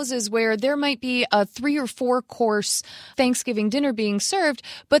of houses where there might be a 3 or 4 course Thanksgiving dinner being served,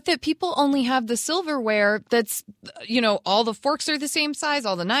 but that people only have the silverware that's, all the forks are the same size,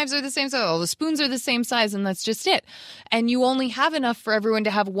 all the knives are the same size, all the spoons are the same size, and that's just it. And you only have enough for everyone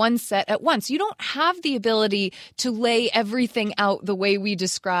to have one set at once. You don't have the ability to lay everything out the way we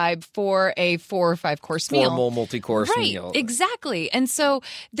describe for a 4 or 5 course meal. Formal multi-course meal. Right, exactly. And so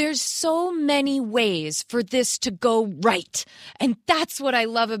there's so many ways for this to go right. And that's what I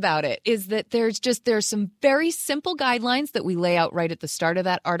love about it, is that there's some very simple guidelines that we lay out right at the start of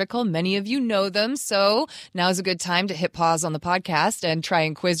that article. Many of you know them, so now's a good time to hit pause on the podcast and try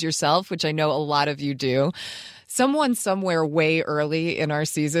and quiz yourself, which I know a lot of you do. Someone somewhere way early in our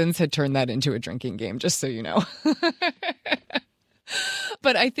seasons had turned that into a drinking game, just so you know.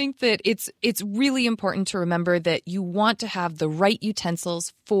 But I think that it's really important to remember that you want to have the right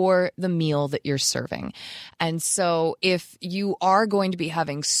utensils for the meal that you're serving. And so if you are going to be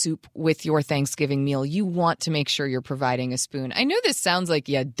having soup with your Thanksgiving meal, you want to make sure you're providing a spoon. I know this sounds like,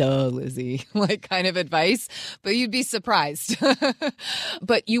 yeah, duh, Lizzie, like kind of advice, but you'd be surprised.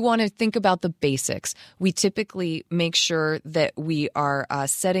 But you want to think about the basics. We typically make sure that we are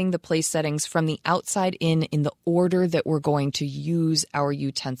setting the place settings from the outside in the order that we're going to use our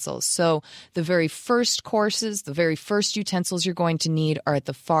utensils. So the very first courses, the very first utensils you're going to need are at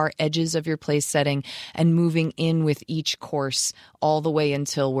the far edges of your place setting, and moving in with each course all the way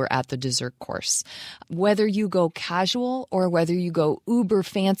until we're at the dessert course. Whether you go casual or whether you go uber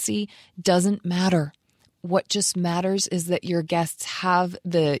fancy doesn't matter. What just matters is that your guests have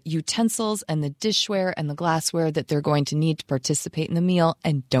the utensils and the dishware and the glassware that they're going to need to participate in the meal.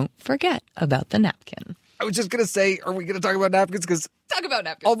 And don't forget about the napkin. I was just going to say, are we going to talk about napkins? Because talk about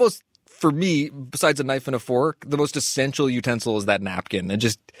napkins. Almost, for me, besides a knife and a fork, the most essential utensil is that napkin. And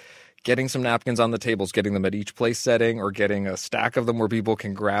just getting some napkins on the tables, getting them at each place setting, or getting a stack of them where people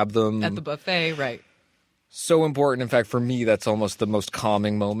can grab them. At the buffet, right. So important. In fact, for me, that's almost the most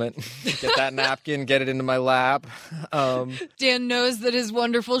calming moment. Get that napkin, get it into my lap. Dan knows that his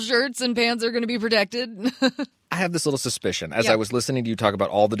wonderful shirts and pants are going to be protected. I have this little suspicion, as I was listening to you talk about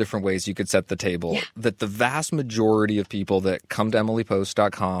all the different ways you could set the table, that the vast majority of people that come to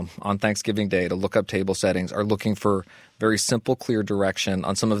emilypost.com on Thanksgiving Day to look up table settings are looking for very simple, clear direction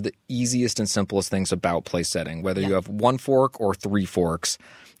on some of the easiest and simplest things about place setting, whether you have 1 fork or 3 forks.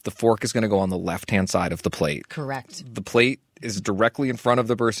 The fork is going to go on the left-hand side of the plate. Correct. The plate is directly in front of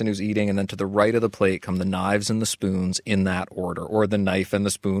the person who's eating, and then to the right of the plate come the knives and the spoons in that order, or the knife and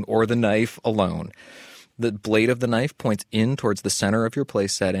the spoon, or the knife alone. The blade of the knife points in towards the center of your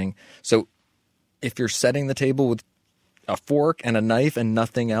place setting. So if you're setting the table with a fork and a knife and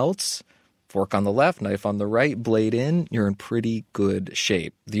nothing else, fork on the left, knife on the right, blade in, you're in pretty good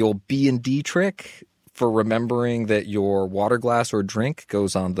shape. The old B&D trick for remembering that your water glass or drink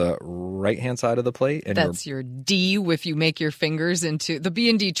goes on the right-hand side of the plate. And that's your D if you make your fingers into... The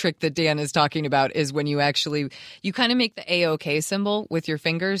B&D trick that Dan is talking about is when you kind of make the A-OK symbol with your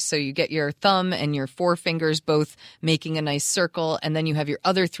fingers. So you get your thumb and your 4 fingers both making a nice circle, and then you have your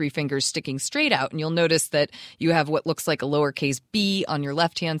other 3 fingers sticking straight out. And you'll notice that you have what looks like a lowercase b on your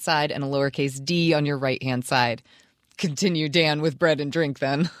left-hand side and a lowercase d on your right-hand side. Continue, Dan, with bread and drink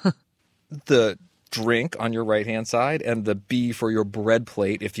then. The drink on your right-hand side and the B for your bread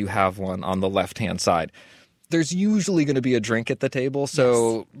plate if you have one on the left-hand side. There's usually going to be a drink at the table,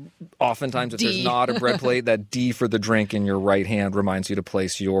 so oftentimes if there's not a bread plate, that D for the drink in your right hand reminds you to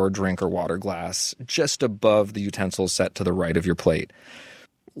place your drink or water glass just above the utensils set to the right of your plate.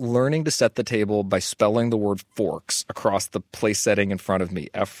 Learning to set the table by spelling the word forks across the place setting in front of me.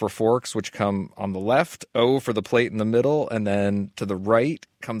 F for forks, which come on the left, O for the plate in the middle, and then to the right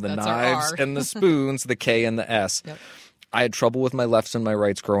come the knives and the spoons, the K and the S. Yep. I had trouble with my lefts and my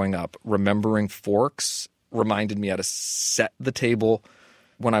rights growing up. Remembering forks reminded me how to set the table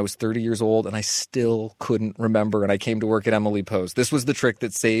when I was 30 years old, and I still couldn't remember, and I came to work at Emily Post. This was the trick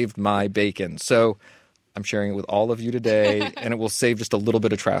that saved my bacon. So I'm sharing it with all of you today, and it will save just a little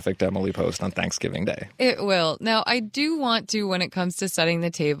bit of traffic to Emily Post on Thanksgiving Day. It will. Now, I do want to, when it comes to setting the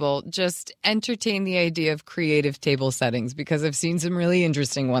table, just entertain the idea of creative table settings, because I've seen some really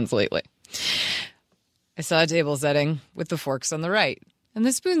interesting ones lately. I saw a table setting with the forks on the right and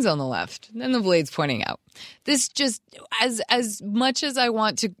the spoon's on the left, and the blade's pointing out. This just, as much as I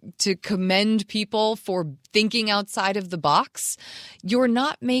want to commend people for thinking outside of the box, you're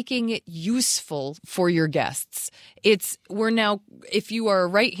not making it useful for your guests. We're now, if you are a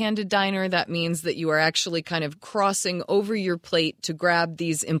right-handed diner, that means that you are actually kind of crossing over your plate to grab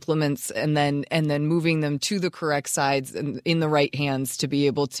these implements and then moving them to the correct sides and in the right hands to be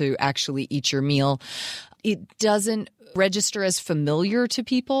able to actually eat your meal. It doesn't register as familiar to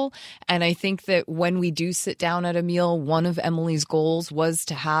people. And I think that when we do sit down at a meal, one of Emily's goals was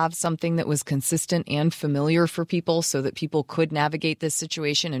to have something that was consistent and familiar for people so that people could navigate this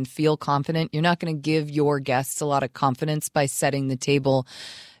situation and feel confident. You're not going to give your guests a lot of confidence by setting the table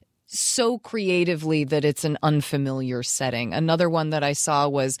so creatively that it's an unfamiliar setting. Another one that I saw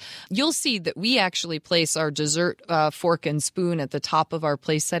was, you'll see that we actually place our dessert fork and spoon at the top of our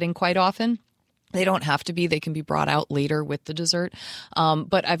place setting quite often. They don't have to be. They can be brought out later with the dessert.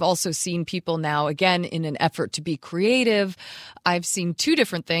 But I've also seen people now, again, in an effort to be creative, I've seen two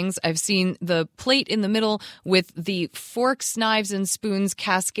different things. I've seen the plate in the middle with the forks, knives, and spoons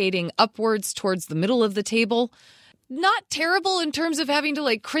cascading upwards towards the middle of the table. Not terrible in terms of having to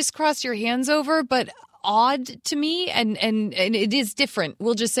like crisscross your hands over, but odd to me. And it is different.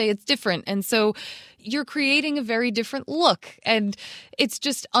 We'll just say it's different. And so you're creating a very different look, and it's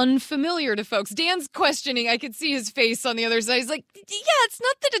just unfamiliar to folks. Dan's questioning. I could see his face on the other side. He's like, yeah, it's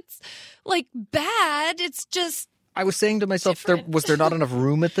not that it's like bad. It's just, I was saying to myself, was there not enough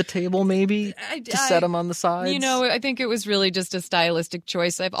room at the table maybe to set them on the sides? You know, I think it was really just a stylistic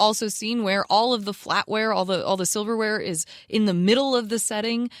choice. I've also seen where all of the flatware, all the silverware is in the middle of the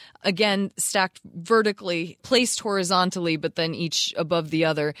setting, again, stacked vertically, placed horizontally, but then each above the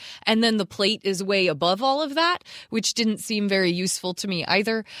other. And then the plate is way above all of that, which didn't seem very useful to me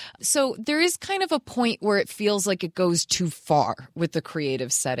either. So there is kind of a point where it feels like it goes too far with the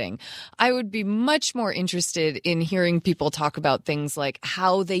creative setting. I would be much more interested in hearing people talk about things like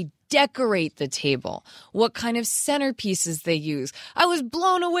how they decorate the table, what kind of centerpieces they use. I was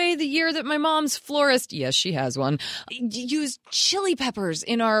blown away the year that my mom's florist, yes, she has one, used chili peppers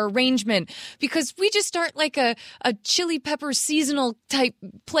in our arrangement, because we just aren't like a chili pepper seasonal type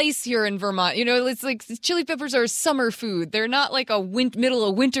place here in Vermont. You know, it's like chili peppers are summer food. They're not like a middle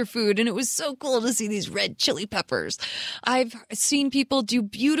of winter food. And it was so cool to see these red chili peppers. I've seen people do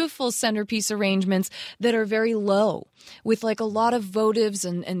beautiful centerpiece arrangements that are very low, with like a lot of votives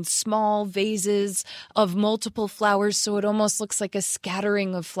and small vases of multiple flowers, so it almost looks like a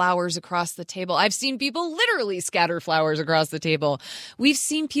scattering of flowers across the table. I've seen people literally scatter flowers across the table. We've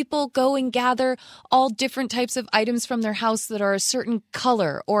seen people go and gather all different types of items from their house that are a certain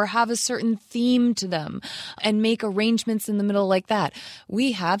color or have a certain theme to them and make arrangements in the middle like that.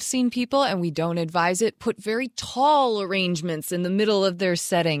 We have seen people, and we don't advise it, put very tall arrangements in the middle of their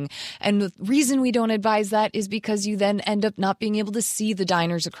setting. And the reason we don't advise that is because you then end up not being able to see the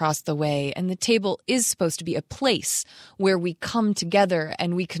diners across the way. And the table is supposed to be a place where we come together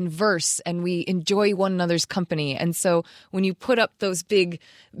and we converse and we enjoy one another's company. And so when you put up those big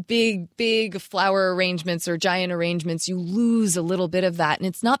flower arrangements or giant arrangements, you lose a little bit of that. And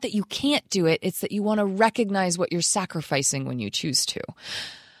it's not that you can't do it, it's that you want to recognize what you're sacrificing when you choose to.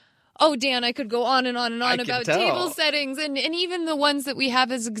 Oh, Dan, I could go on and on and on about table settings, and even the ones that we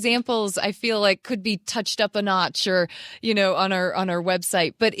have as examples, I feel like could be touched up a notch, or, you know, on our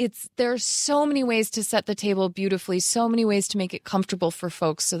website. But there are so many ways to set the table beautifully, so many ways to make it comfortable for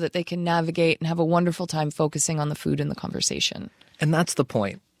folks so that they can navigate and have a wonderful time focusing on the food and the conversation. And that's the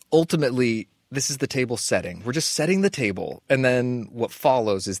point. Ultimately, this is the table setting. We're just setting the table. And then what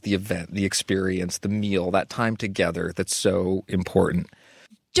follows is the event, the experience, the meal, that time together that's so important.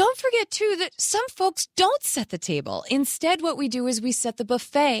 Don't forget, too, that some folks don't set the table. Instead, what we do is we set the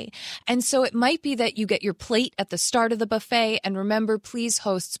buffet. And so it might be that you get your plate at the start of the buffet. And remember, please,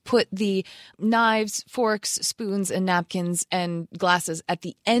 hosts, put the knives, forks, spoons, and napkins and glasses at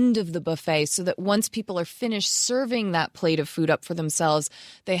the end of the buffet so that once people are finished serving that plate of food up for themselves,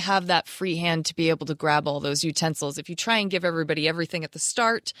 they have that free hand to be able to grab all those utensils. If you try and give everybody everything at the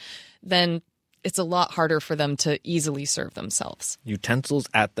start, then it's a lot harder for them to easily serve themselves. Utensils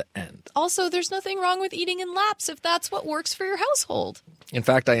at the end. Also, there's nothing wrong with eating in laps if that's what works for your household. In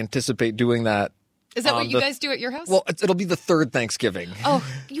fact, I anticipate doing that. Is that what you guys do at your house? Well, it'll be the third Thanksgiving. Oh,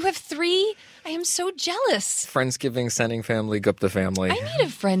 you have 3? I am so jealous. Friendsgiving, Senning family, Gupta family. I need a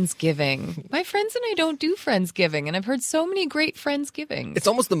Friendsgiving. My friends and I don't do Friendsgiving, and I've heard so many great Friendsgivings. It's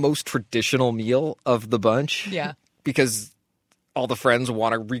almost the most traditional meal of the bunch. Yeah. Because all the friends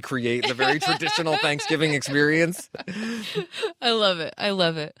want to recreate the very traditional Thanksgiving experience. I love it. I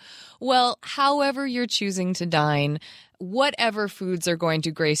love it. Well, however you're choosing to dine, whatever foods are going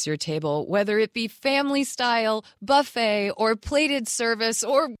to grace your table, whether it be family style, buffet, or plated service,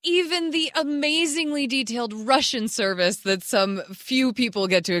 or even the amazingly detailed Russian service that some few people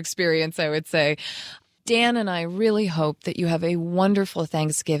get to experience, I would say. Dan and I really hope that you have a wonderful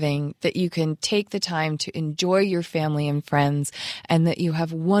Thanksgiving, that you can take the time to enjoy your family and friends, and that you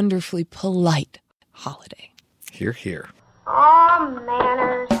have wonderfully polite holiday. Hear, hear. Aw,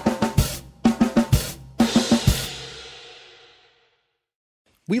 manners.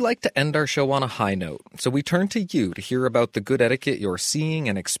 We like to end our show on a high note, so we turn to you to hear about the good etiquette you're seeing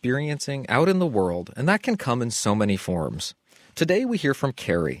and experiencing out in the world, and that can come in so many forms. Today we hear from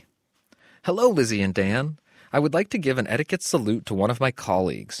Carrie. Hello, Lizzie and Dan. I would like to give an etiquette salute to one of my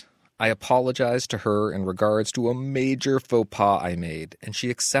colleagues. I apologized to her in regards to a major faux pas I made, and she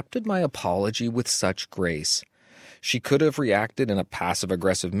accepted my apology with such grace. She could have reacted in a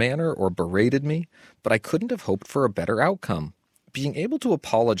passive-aggressive manner or berated me, but I couldn't have hoped for a better outcome. Being able to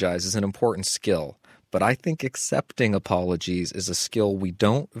apologize is an important skill, but I think accepting apologies is a skill we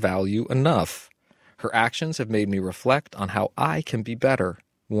don't value enough. Her actions have made me reflect on how I can be better.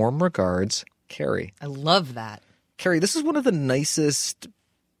 Warm regards, Carrie. I love that. Carrie, this is one of the nicest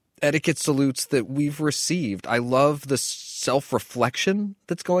etiquette salutes that we've received. I love the self-reflection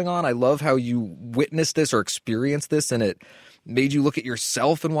that's going on. I love how you witnessed this or experienced this and it made you look at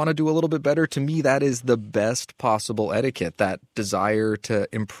yourself and want to do a little bit better. To me, that is the best possible etiquette, that desire to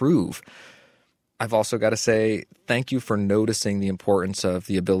improve. I've also got to say thank you for noticing the importance of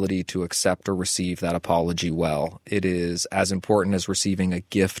the ability to accept or receive that apology well. It is as important as receiving a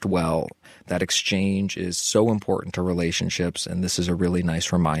gift well. That exchange is so important to relationships, and this is a really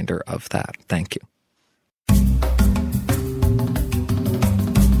nice reminder of that. Thank you.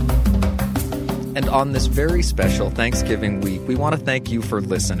 And on this very special Thanksgiving week, we want to thank you for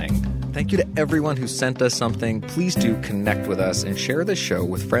listening. Thank you to everyone who sent us something. Please do connect with us and share this show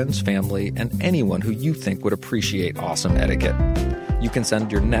with friends, family, and anyone who you think would appreciate awesome etiquette. You can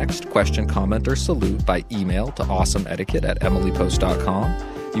send your next question, comment, or salute by email to awesomeetiquette@emilypost.com.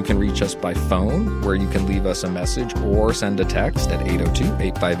 You can reach us by phone, where you can leave us a message or send a text at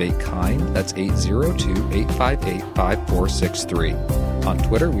 802-858-KIND. That's 802-858-5463. On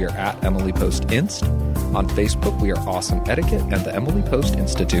Twitter, we are at EmilyPostInst. On Facebook, we are Awesome Etiquette and the Emily Post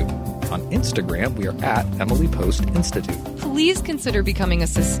Institute. On Instagram, we are at Emily Post Institute. Please consider becoming a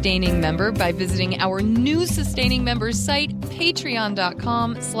sustaining member by visiting our new sustaining members site,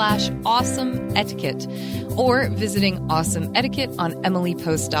 patreon.com/awesomeetiquette, or visiting Awesome Etiquette on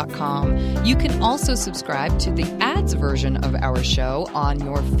emilypost.com. You can also subscribe to the ads version of our show on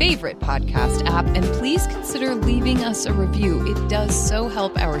your favorite podcast app, and please consider leaving us a review. It does so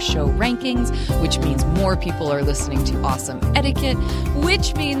help our show rankings, which means more people are listening to Awesome Etiquette,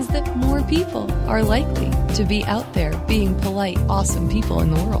 which means that more people are likely to be out there being polite, awesome people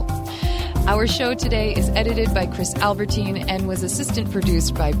in the world. Our show today is edited by Chris Albertine and was assistant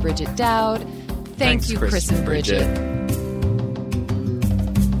produced by Bridget Dowd. Thank you, Chris and Bridget.